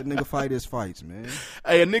 Let that nigga fight his fights, man.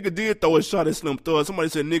 Hey, a nigga did throw a shot at Slim Thug. Somebody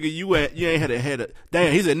said, "Nigga, you ain't had a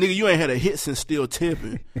damn." He said, "Nigga, you ain't had a hit since Still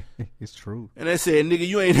Tipping." It's true. And they said, "Nigga,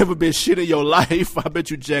 you ain't never been shit in your life." I bet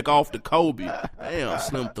you jack off to Kobe. Damn,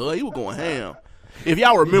 Slim Thug, he was going ham. If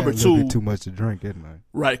y'all remember Had a little too, bit too much to drink, didn't I?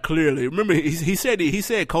 right? Clearly, remember he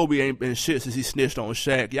said Kobe ain't been shit since he snitched on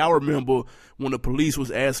Shaq. Y'all remember when the police was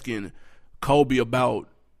asking Kobe about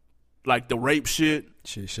like the rape shit?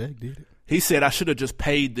 Shit, Shaq did it. He said, "I should have just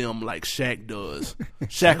paid them like Shaq does."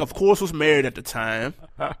 Shaq, of course, was married at the time.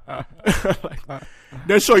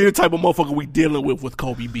 That show you the type of motherfucker we dealing with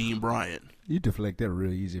Kobe Bean Bryant. You deflect that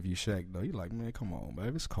real easy if you Shaq, though. You like, man, come on,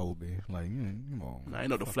 baby. It's Kobe. Like, come on. I ain't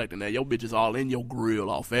no deflecting that. Your bitch is all in your grill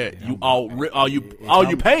off that. Yeah, You I'm- all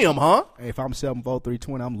you pay him, huh? If I'm 7'4",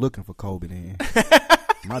 320, I'm looking for Kobe then.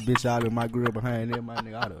 My bitch out in my grill behind there, my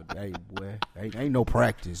nigga. Hey, boy, ain't no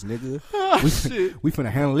practice, nigga. Shit. We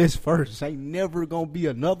finna handle this first. Ain't never gonna be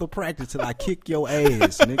another practice till I kick your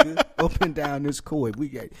ass, nigga. Up and down this court.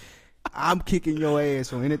 I'm kicking your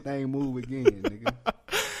ass on anything move again, nigga.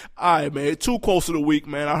 All right, man. 2 quotes of the week,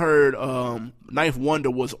 man. I heard Ninth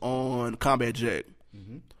Wonder was on Combat Jack.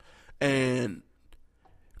 And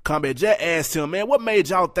Combat Jack asked him, man, what made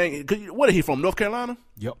y'all think, what is he from, North Carolina?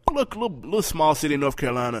 Yep. Little small city in North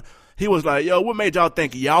Carolina. He was like, yo, what made y'all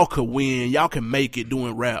think y'all could win, y'all can make it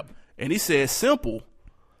doing rap? And he said, simple,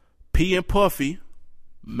 P and Puffy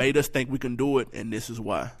made us think we can do it, and this is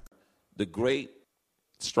why. The great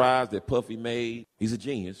strides that Puffy made, he's a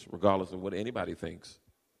genius, regardless of what anybody thinks.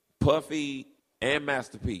 Puffy and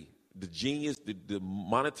Master P, the genius, the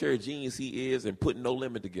monetary genius he is, and putting No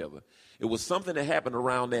Limit together. It was something that happened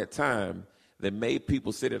around that time that made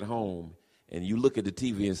people sit at home and you look at the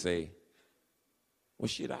TV and say, well,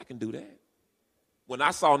 shit, I can do that. When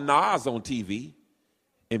I saw Nas on TV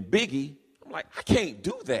and Biggie, I'm like, I can't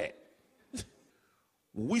do that.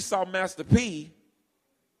 When we saw Master P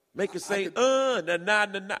make it say, nah.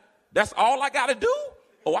 That's all I got to do?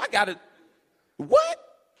 Oh, I got to, what?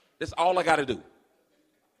 That's all I got to do.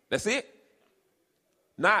 That's it?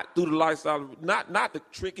 Not through the lifestyle, not the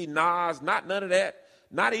tricky Nas, not none of that,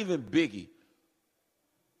 not even Biggie.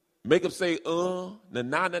 Make him say,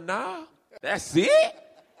 nah. That's it?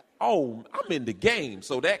 Oh, I'm in the game.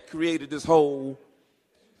 So that created this whole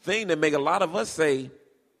thing that make a lot of us say,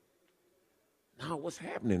 no, what's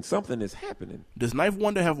happening? Something is happening. Does Ninth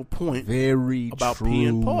Wonder have a point Very about true. P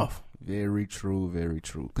and Puff? Very true, very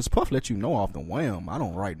true. Because Puff let you know off the whim. I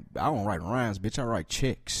don't write rhymes, bitch. I write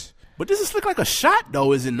checks. But this is look like a shot,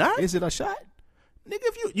 though, is it not? Is it a shot? Nigga,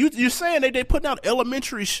 if you're saying they putting out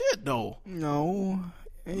elementary shit, though. No.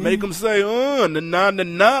 Make them say,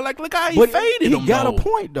 nah. Like, look how he faded him, He got though. a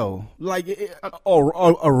point, though. Like,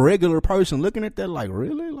 a regular person looking at that, like,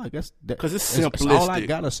 really? Like, that's... Because it's that's all I simplistic.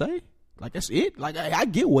 gotta say? Like, that's it? Like, I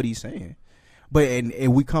get what he's saying. But,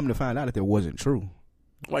 and we come to find out that it wasn't true.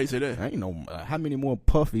 Why you say that? I ain't know how many more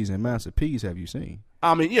Puffies and Master P's have you seen?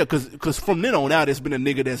 I mean, yeah, because from then on out, it's been a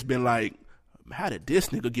nigga that's been like, how did this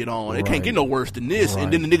nigga get on? It can't get no worse than this. Right.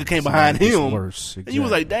 And then the nigga came behind Somebody gets him. worse, And you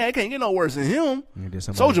was like, dang, it can't get no worse than him. And then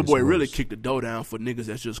somebody Soulja gets Boy really worse. kicked the dough down for niggas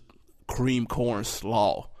that's just cream corn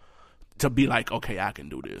slaw. To be like, okay, I can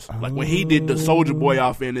do this. Like when he did the Soulja Boy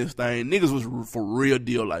off in this thing, niggas was for real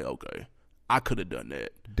deal like, okay, I could have done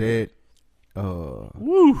that. Dead,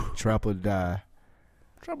 Woo. Trap or Die.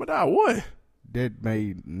 Trap or Die, what? That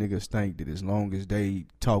made niggas think that as long as they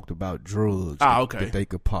talked about drugs, Okay. that they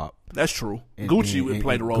could pop. That's true. And- Gucci would and-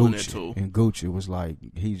 play the and role in that Gucci- too. And Gucci was like,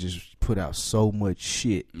 he just put out so much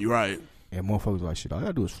shit. You're right. And motherfuckers was like, shit, all I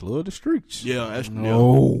gotta do is flood the streets. Yeah, that's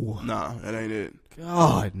No. Yeah. Nah, that ain't it.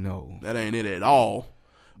 God, no. That ain't it at all.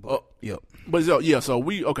 Yep. But so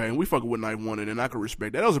we fucking with Ninth Wonder, and I can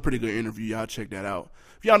respect that. That was a pretty good interview. Y'all check that out.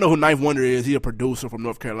 If y'all know who Ninth Wonder is, he a producer from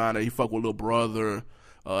North Carolina. He fuck with Lil Brother.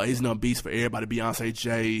 He's done beats for everybody. Beyonce,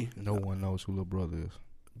 Jay. No one knows who Lil Brother is.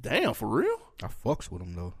 Damn, for real? I fucks with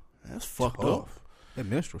him, though. That's fucked up. That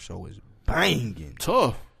minstrel show is banging.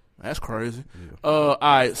 Tough. That's crazy. All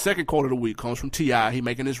right, second quote of the week comes from T.I. He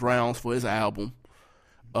making his rounds for his album.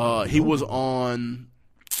 He was on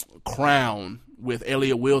Crown with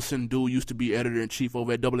Elliot Wilson, dude used to be editor-in-chief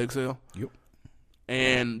over at XXL. Yep.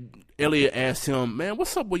 And Elliot asked him, man,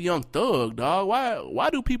 what's up with Young Thug, dog? Why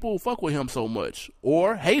do people fuck with him so much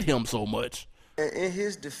or hate him so much? In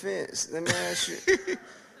his defense, let me ask you,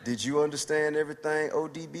 did you understand everything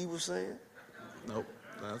ODB was saying? Nope.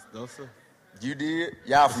 No, sir. You did?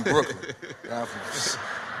 Y'all from Brooklyn. Y'all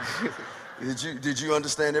from... Did you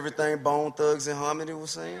understand everything Bone Thugs and Harmony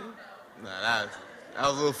was saying? Nah, that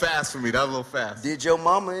was a little fast for me. That was a little fast. Did your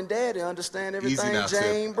mama and daddy understand everything now,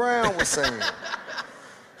 Jane Brown was saying?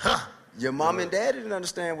 Your mom and daddy didn't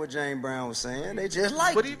understand what Jane Brown was saying. They just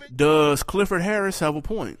liked it. Does Clifford Harris have a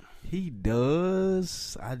point? He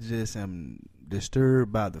does. I just am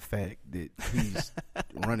disturbed by the fact that he's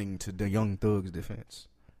running to the Young Thug's defense.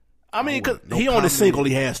 I mean, because No he on the comment. single,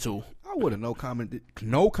 he has to. I would have no comment.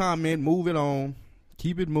 No comment. Move it on.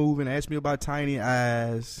 Keep it moving. Ask me about Tiny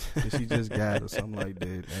Eyes that she just got or something like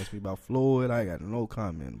that. Ask me about Floyd. I got no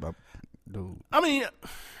comment about dude. I mean,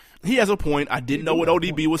 he has a point. I didn't know what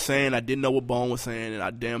ODB was saying. I didn't know what Bone was saying. And I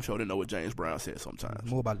damn sure didn't know what James Brown said sometimes.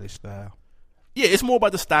 More about this style. Yeah, it's more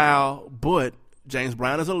about the style, but James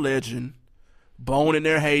Brown is a legend. Bone in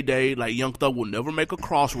their heyday, like Young Thug will never make a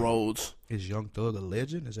Crossroads. Is Young Thug a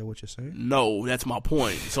legend? Is that what you're saying? No, that's my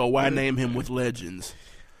point. So why name him with legends?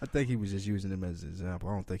 I think he was just using him as an example.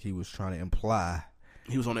 I don't think he was trying to imply.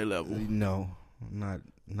 He was on their level. No, not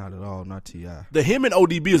at all. Not T.I. The him and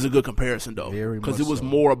ODB is a good comparison, though. Very Because much it was so.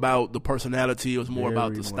 more about the personality. It was more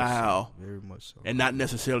about the Very much style. so. Very much so. And not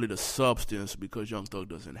necessarily the substance, because Young Thug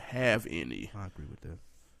doesn't have any. I agree with that.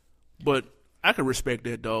 But I can respect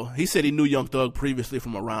that though. He said he knew Young Thug previously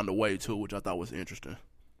from around the way too, which I thought was interesting.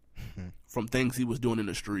 From things he was doing in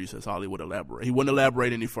the streets, that's all he would elaborate. He wouldn't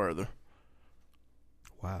elaborate any further.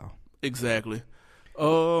 Wow. Exactly.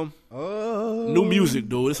 New music,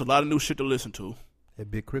 dude. It's a lot of new shit to listen to. That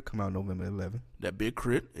Big Crit come out November 11th. That Big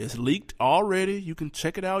Crit is leaked already. You can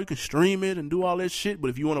check it out. You can stream it and do all that shit. But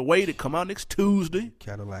if you want to wait, it come out next Tuesday.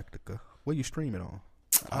 Cadillactica. What you streaming on?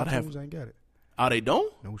 I'd have. iTunes ain't got it. Oh, they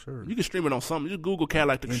don't? No, sir. You can stream it on something. Just Google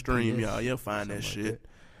Cadillactica stream, NPS, y'all. You'll find that something shit.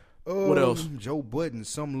 like What else? Joe Budden,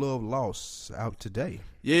 Some Love Lost, out today.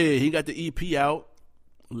 Yeah, he got the EP out.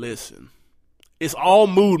 Listen, it's all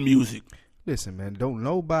mood music. Listen, man, don't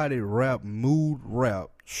nobody rap mood rap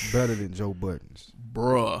better than Joe Budden's.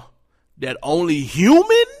 Bruh. That Only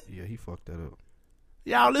Human? Yeah, he fucked that up.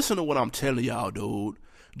 Y'all listen to what I'm telling y'all, dude.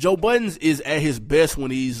 Joe Budden is at his best when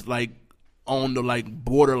he's like on the like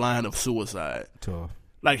borderline of suicide. Tough.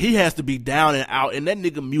 Like he has to be down and out, and that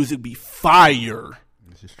nigga music be fire.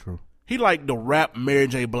 This is true. He like the rap Mary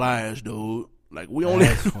J. Blige, dude. Like we only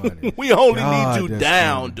funny. we only God, need you that's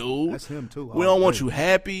down, funny. dude. That's him too. We don't want you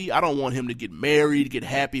happy. I don't want him to get married, get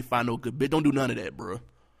happy, find no good bitch. Don't do none of that, bro.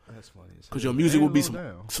 That's funny. Cause your music will be some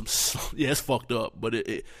down. yeah, it's fucked up. But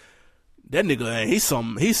that nigga, he's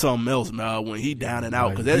something else now when he down and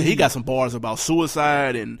out. Cause he got some bars about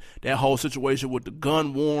suicide and that whole situation with the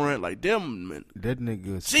gun warrant. Like them, man. That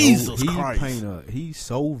nigga, Jesus Christ. He's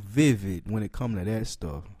so vivid when it come to that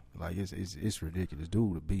stuff. Like it's ridiculous,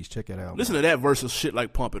 dude. The beast, check it out. Listen to that versus shit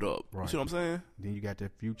like Pump It Up. Right. You see what I'm saying? Then you got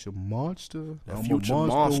that Future Monster. That I'm Future a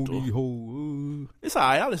Monster. It's It's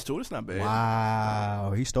alright. I listen to it. It's not bad.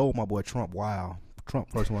 wow. He stole my boy Trump. Wow. Trump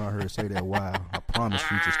first one I heard say that. Wow. I promise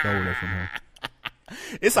Future stole that from him.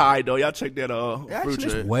 It's alright though. Y'all check that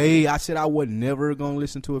Actually, I said I was never gonna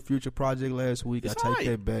listen to a Future project last week. It's I take alright.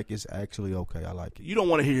 that back. It's actually okay. I like it. You don't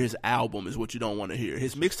want to hear his album is what you don't want to hear.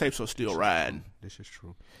 His mixtapes are still riding. This is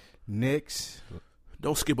true. Next,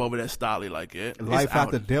 Don't skip over that Stolly like that. It's Life out.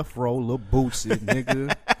 After Death Row, Lil Bootsy,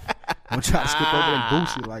 nigga. Don't try to skip over that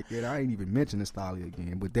Bootsy like that. I ain't even mentioning Stolly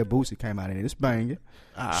again, but that Bootsy came out and it's banging.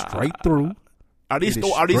 Straight through. Are these It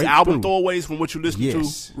is album through. throwaways from what you listen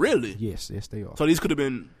Yes. to? Really? Yes, they are. So these could have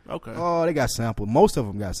been okay. Oh, they got samples. Most of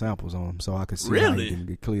them got samples on them, so I could see how Really? it didn't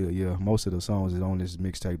get clear. Yeah, most of the songs that on this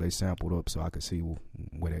mixtape they sampled up, so I could see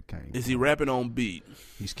where that came. Is he rapping on beat?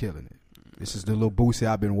 He's killing it. This is the little Boosie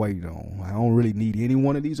I've been waiting on. I don't really need any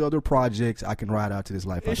one of these other projects. I can ride out to this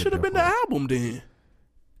Life. It should have been the album then.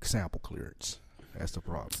 Sample clearance. That's the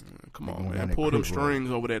problem. Come They on, going man. down that Pull them crook road.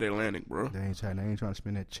 strings over that Atlantic, bro. They ain't trying to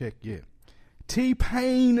spend that check yet.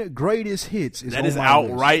 T-Pain Greatest Hits is That on is my out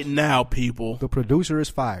list. right now, people. The producer is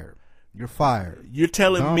fired. You're fired. You're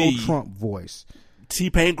telling Donald me Trump voice.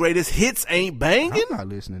 T-Pain Greatest Hits ain't banging? I'm not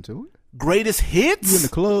listening to it. Greatest Hits? You in the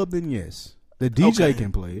club, then yes. The DJ Okay.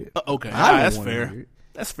 can play it. Okay, I don't that's wanna fair. hear it.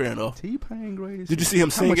 That's fair enough. T-Pain Greatest Did you Hits. see him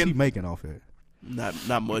How much singing? he making off it?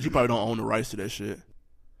 Not much. He probably don't own the rights to that shit.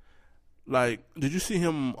 Like, did you see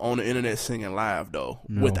him on the internet singing live though,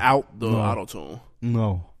 No. without the No. auto tune?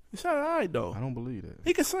 No. He sounded alright though. I don't believe that.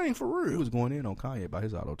 He can sing for He real. was going in on Kanye about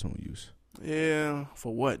his auto-tune use. Yeah,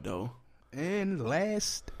 for what though? And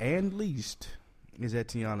last and least is that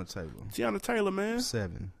Tiana Taylor. Tiana Taylor, man,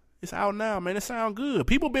 7. it's out now, man. It sound good.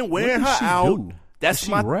 People been wearing What does her she out. do? That's Does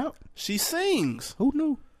she my. rap? She sings. Who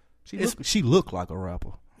knew? She looked like a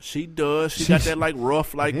rapper. She does. She got that like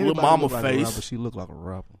rough, like little Everybody mama look like a face. rapper, she looked like a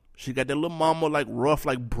rapper. She got that little mama like rough,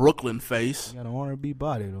 like Brooklyn face. She got an R&B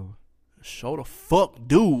body though. Show the fuck,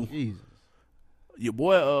 dude. Jesus. Your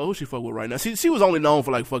boy, who she fuck with right now? She was only known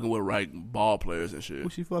for like fucking with like ball players and shit. Who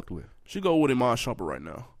she fucked with? She go with Iman Shumpert right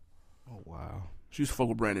now. Oh wow. She used to fuck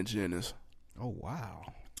with Brandon Jennings. Oh wow.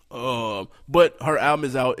 But her album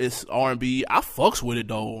is out. It's R&B. I fucks with it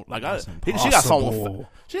though. Like That's she got song impossible. with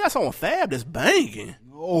she got song with Fab that's banging,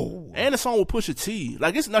 Oh. and a song with Pusha T.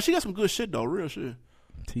 Like she got some good shit though, real shit.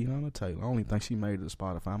 Tiana Taylor. I only think she made it to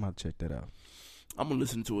Spotify. I'm gonna check that out. I'm gonna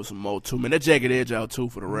listen to it some more too, man. That Jagged Edge out too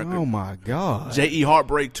for the record. Oh my god. J.E.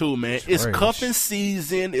 Heartbreak too, man. It's Trash. cuffing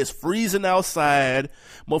season. It's freezing outside.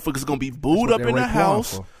 Motherfuckers gonna be booed what up that in the Raekwon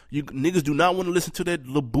house. for. You niggas do not want to listen to that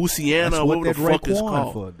Labusiana That's or what whatever that the fuck it's Raekwon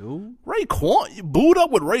called. for, dude. Raekwon, you booed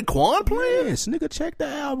up with Raekwon playing? Yes, nigga, check the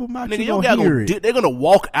album out. Nigga, you you gonna gotta hear go. it. They're gonna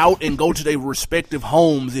walk out and go to their respective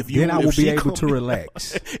homes if you. Then I will if she be able come- to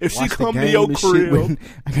relax. If she Watch the come to game your and shit crib, with-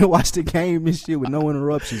 I can watch the game and shit with no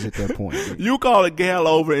interruptions at that point. you call a gal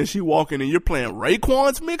over and she walking and you're playing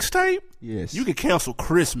Raekwon's mixtape. Yes, You can cancel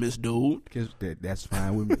Christmas, dude. That's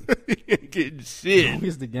fine with me. You ain't getting shit.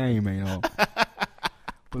 Here's the game, ain't on.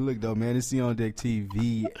 But look though, man, it's the On Deck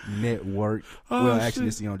TV network. Oh, Well, actually, shit.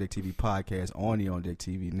 it's the On Deck TV podcast on the On Deck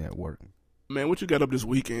TV network. Man, what you got up this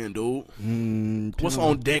weekend, dude? What's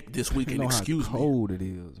on deck this weekend? Excuse how me. cold it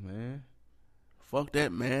is, man. Fuck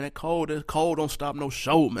that, man. That cold don't stop no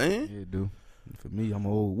show, man. Yeah, it do. For me, I'm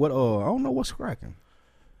old. What? I don't know what's cracking.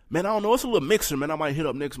 Man, I don't know. It's a little mixer, man. I might hit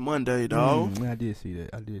up next Monday, dog. I did see that.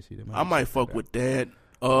 I might fuck with that.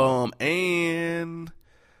 And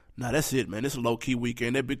nah, that's it, man. It's a low key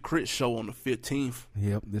weekend. That Big Crit show on the 15th.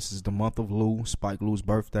 Yep, this is the month of Lou, Spike Lou's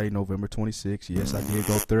birthday, November 26th. Yes, I did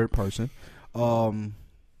go third person. I'm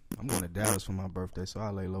going to Dallas for my birthday, so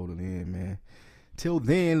I'll lay loaded in, man. Till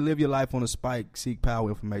then, live your life on a Spike. Seek power,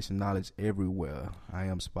 information, knowledge everywhere. I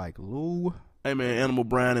am Spike Lou. Hey, man, Animal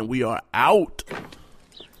Brown, and we are out.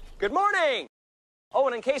 Good morning. Oh,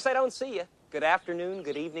 and in case I don't see you, good afternoon,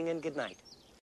 good evening, and good night.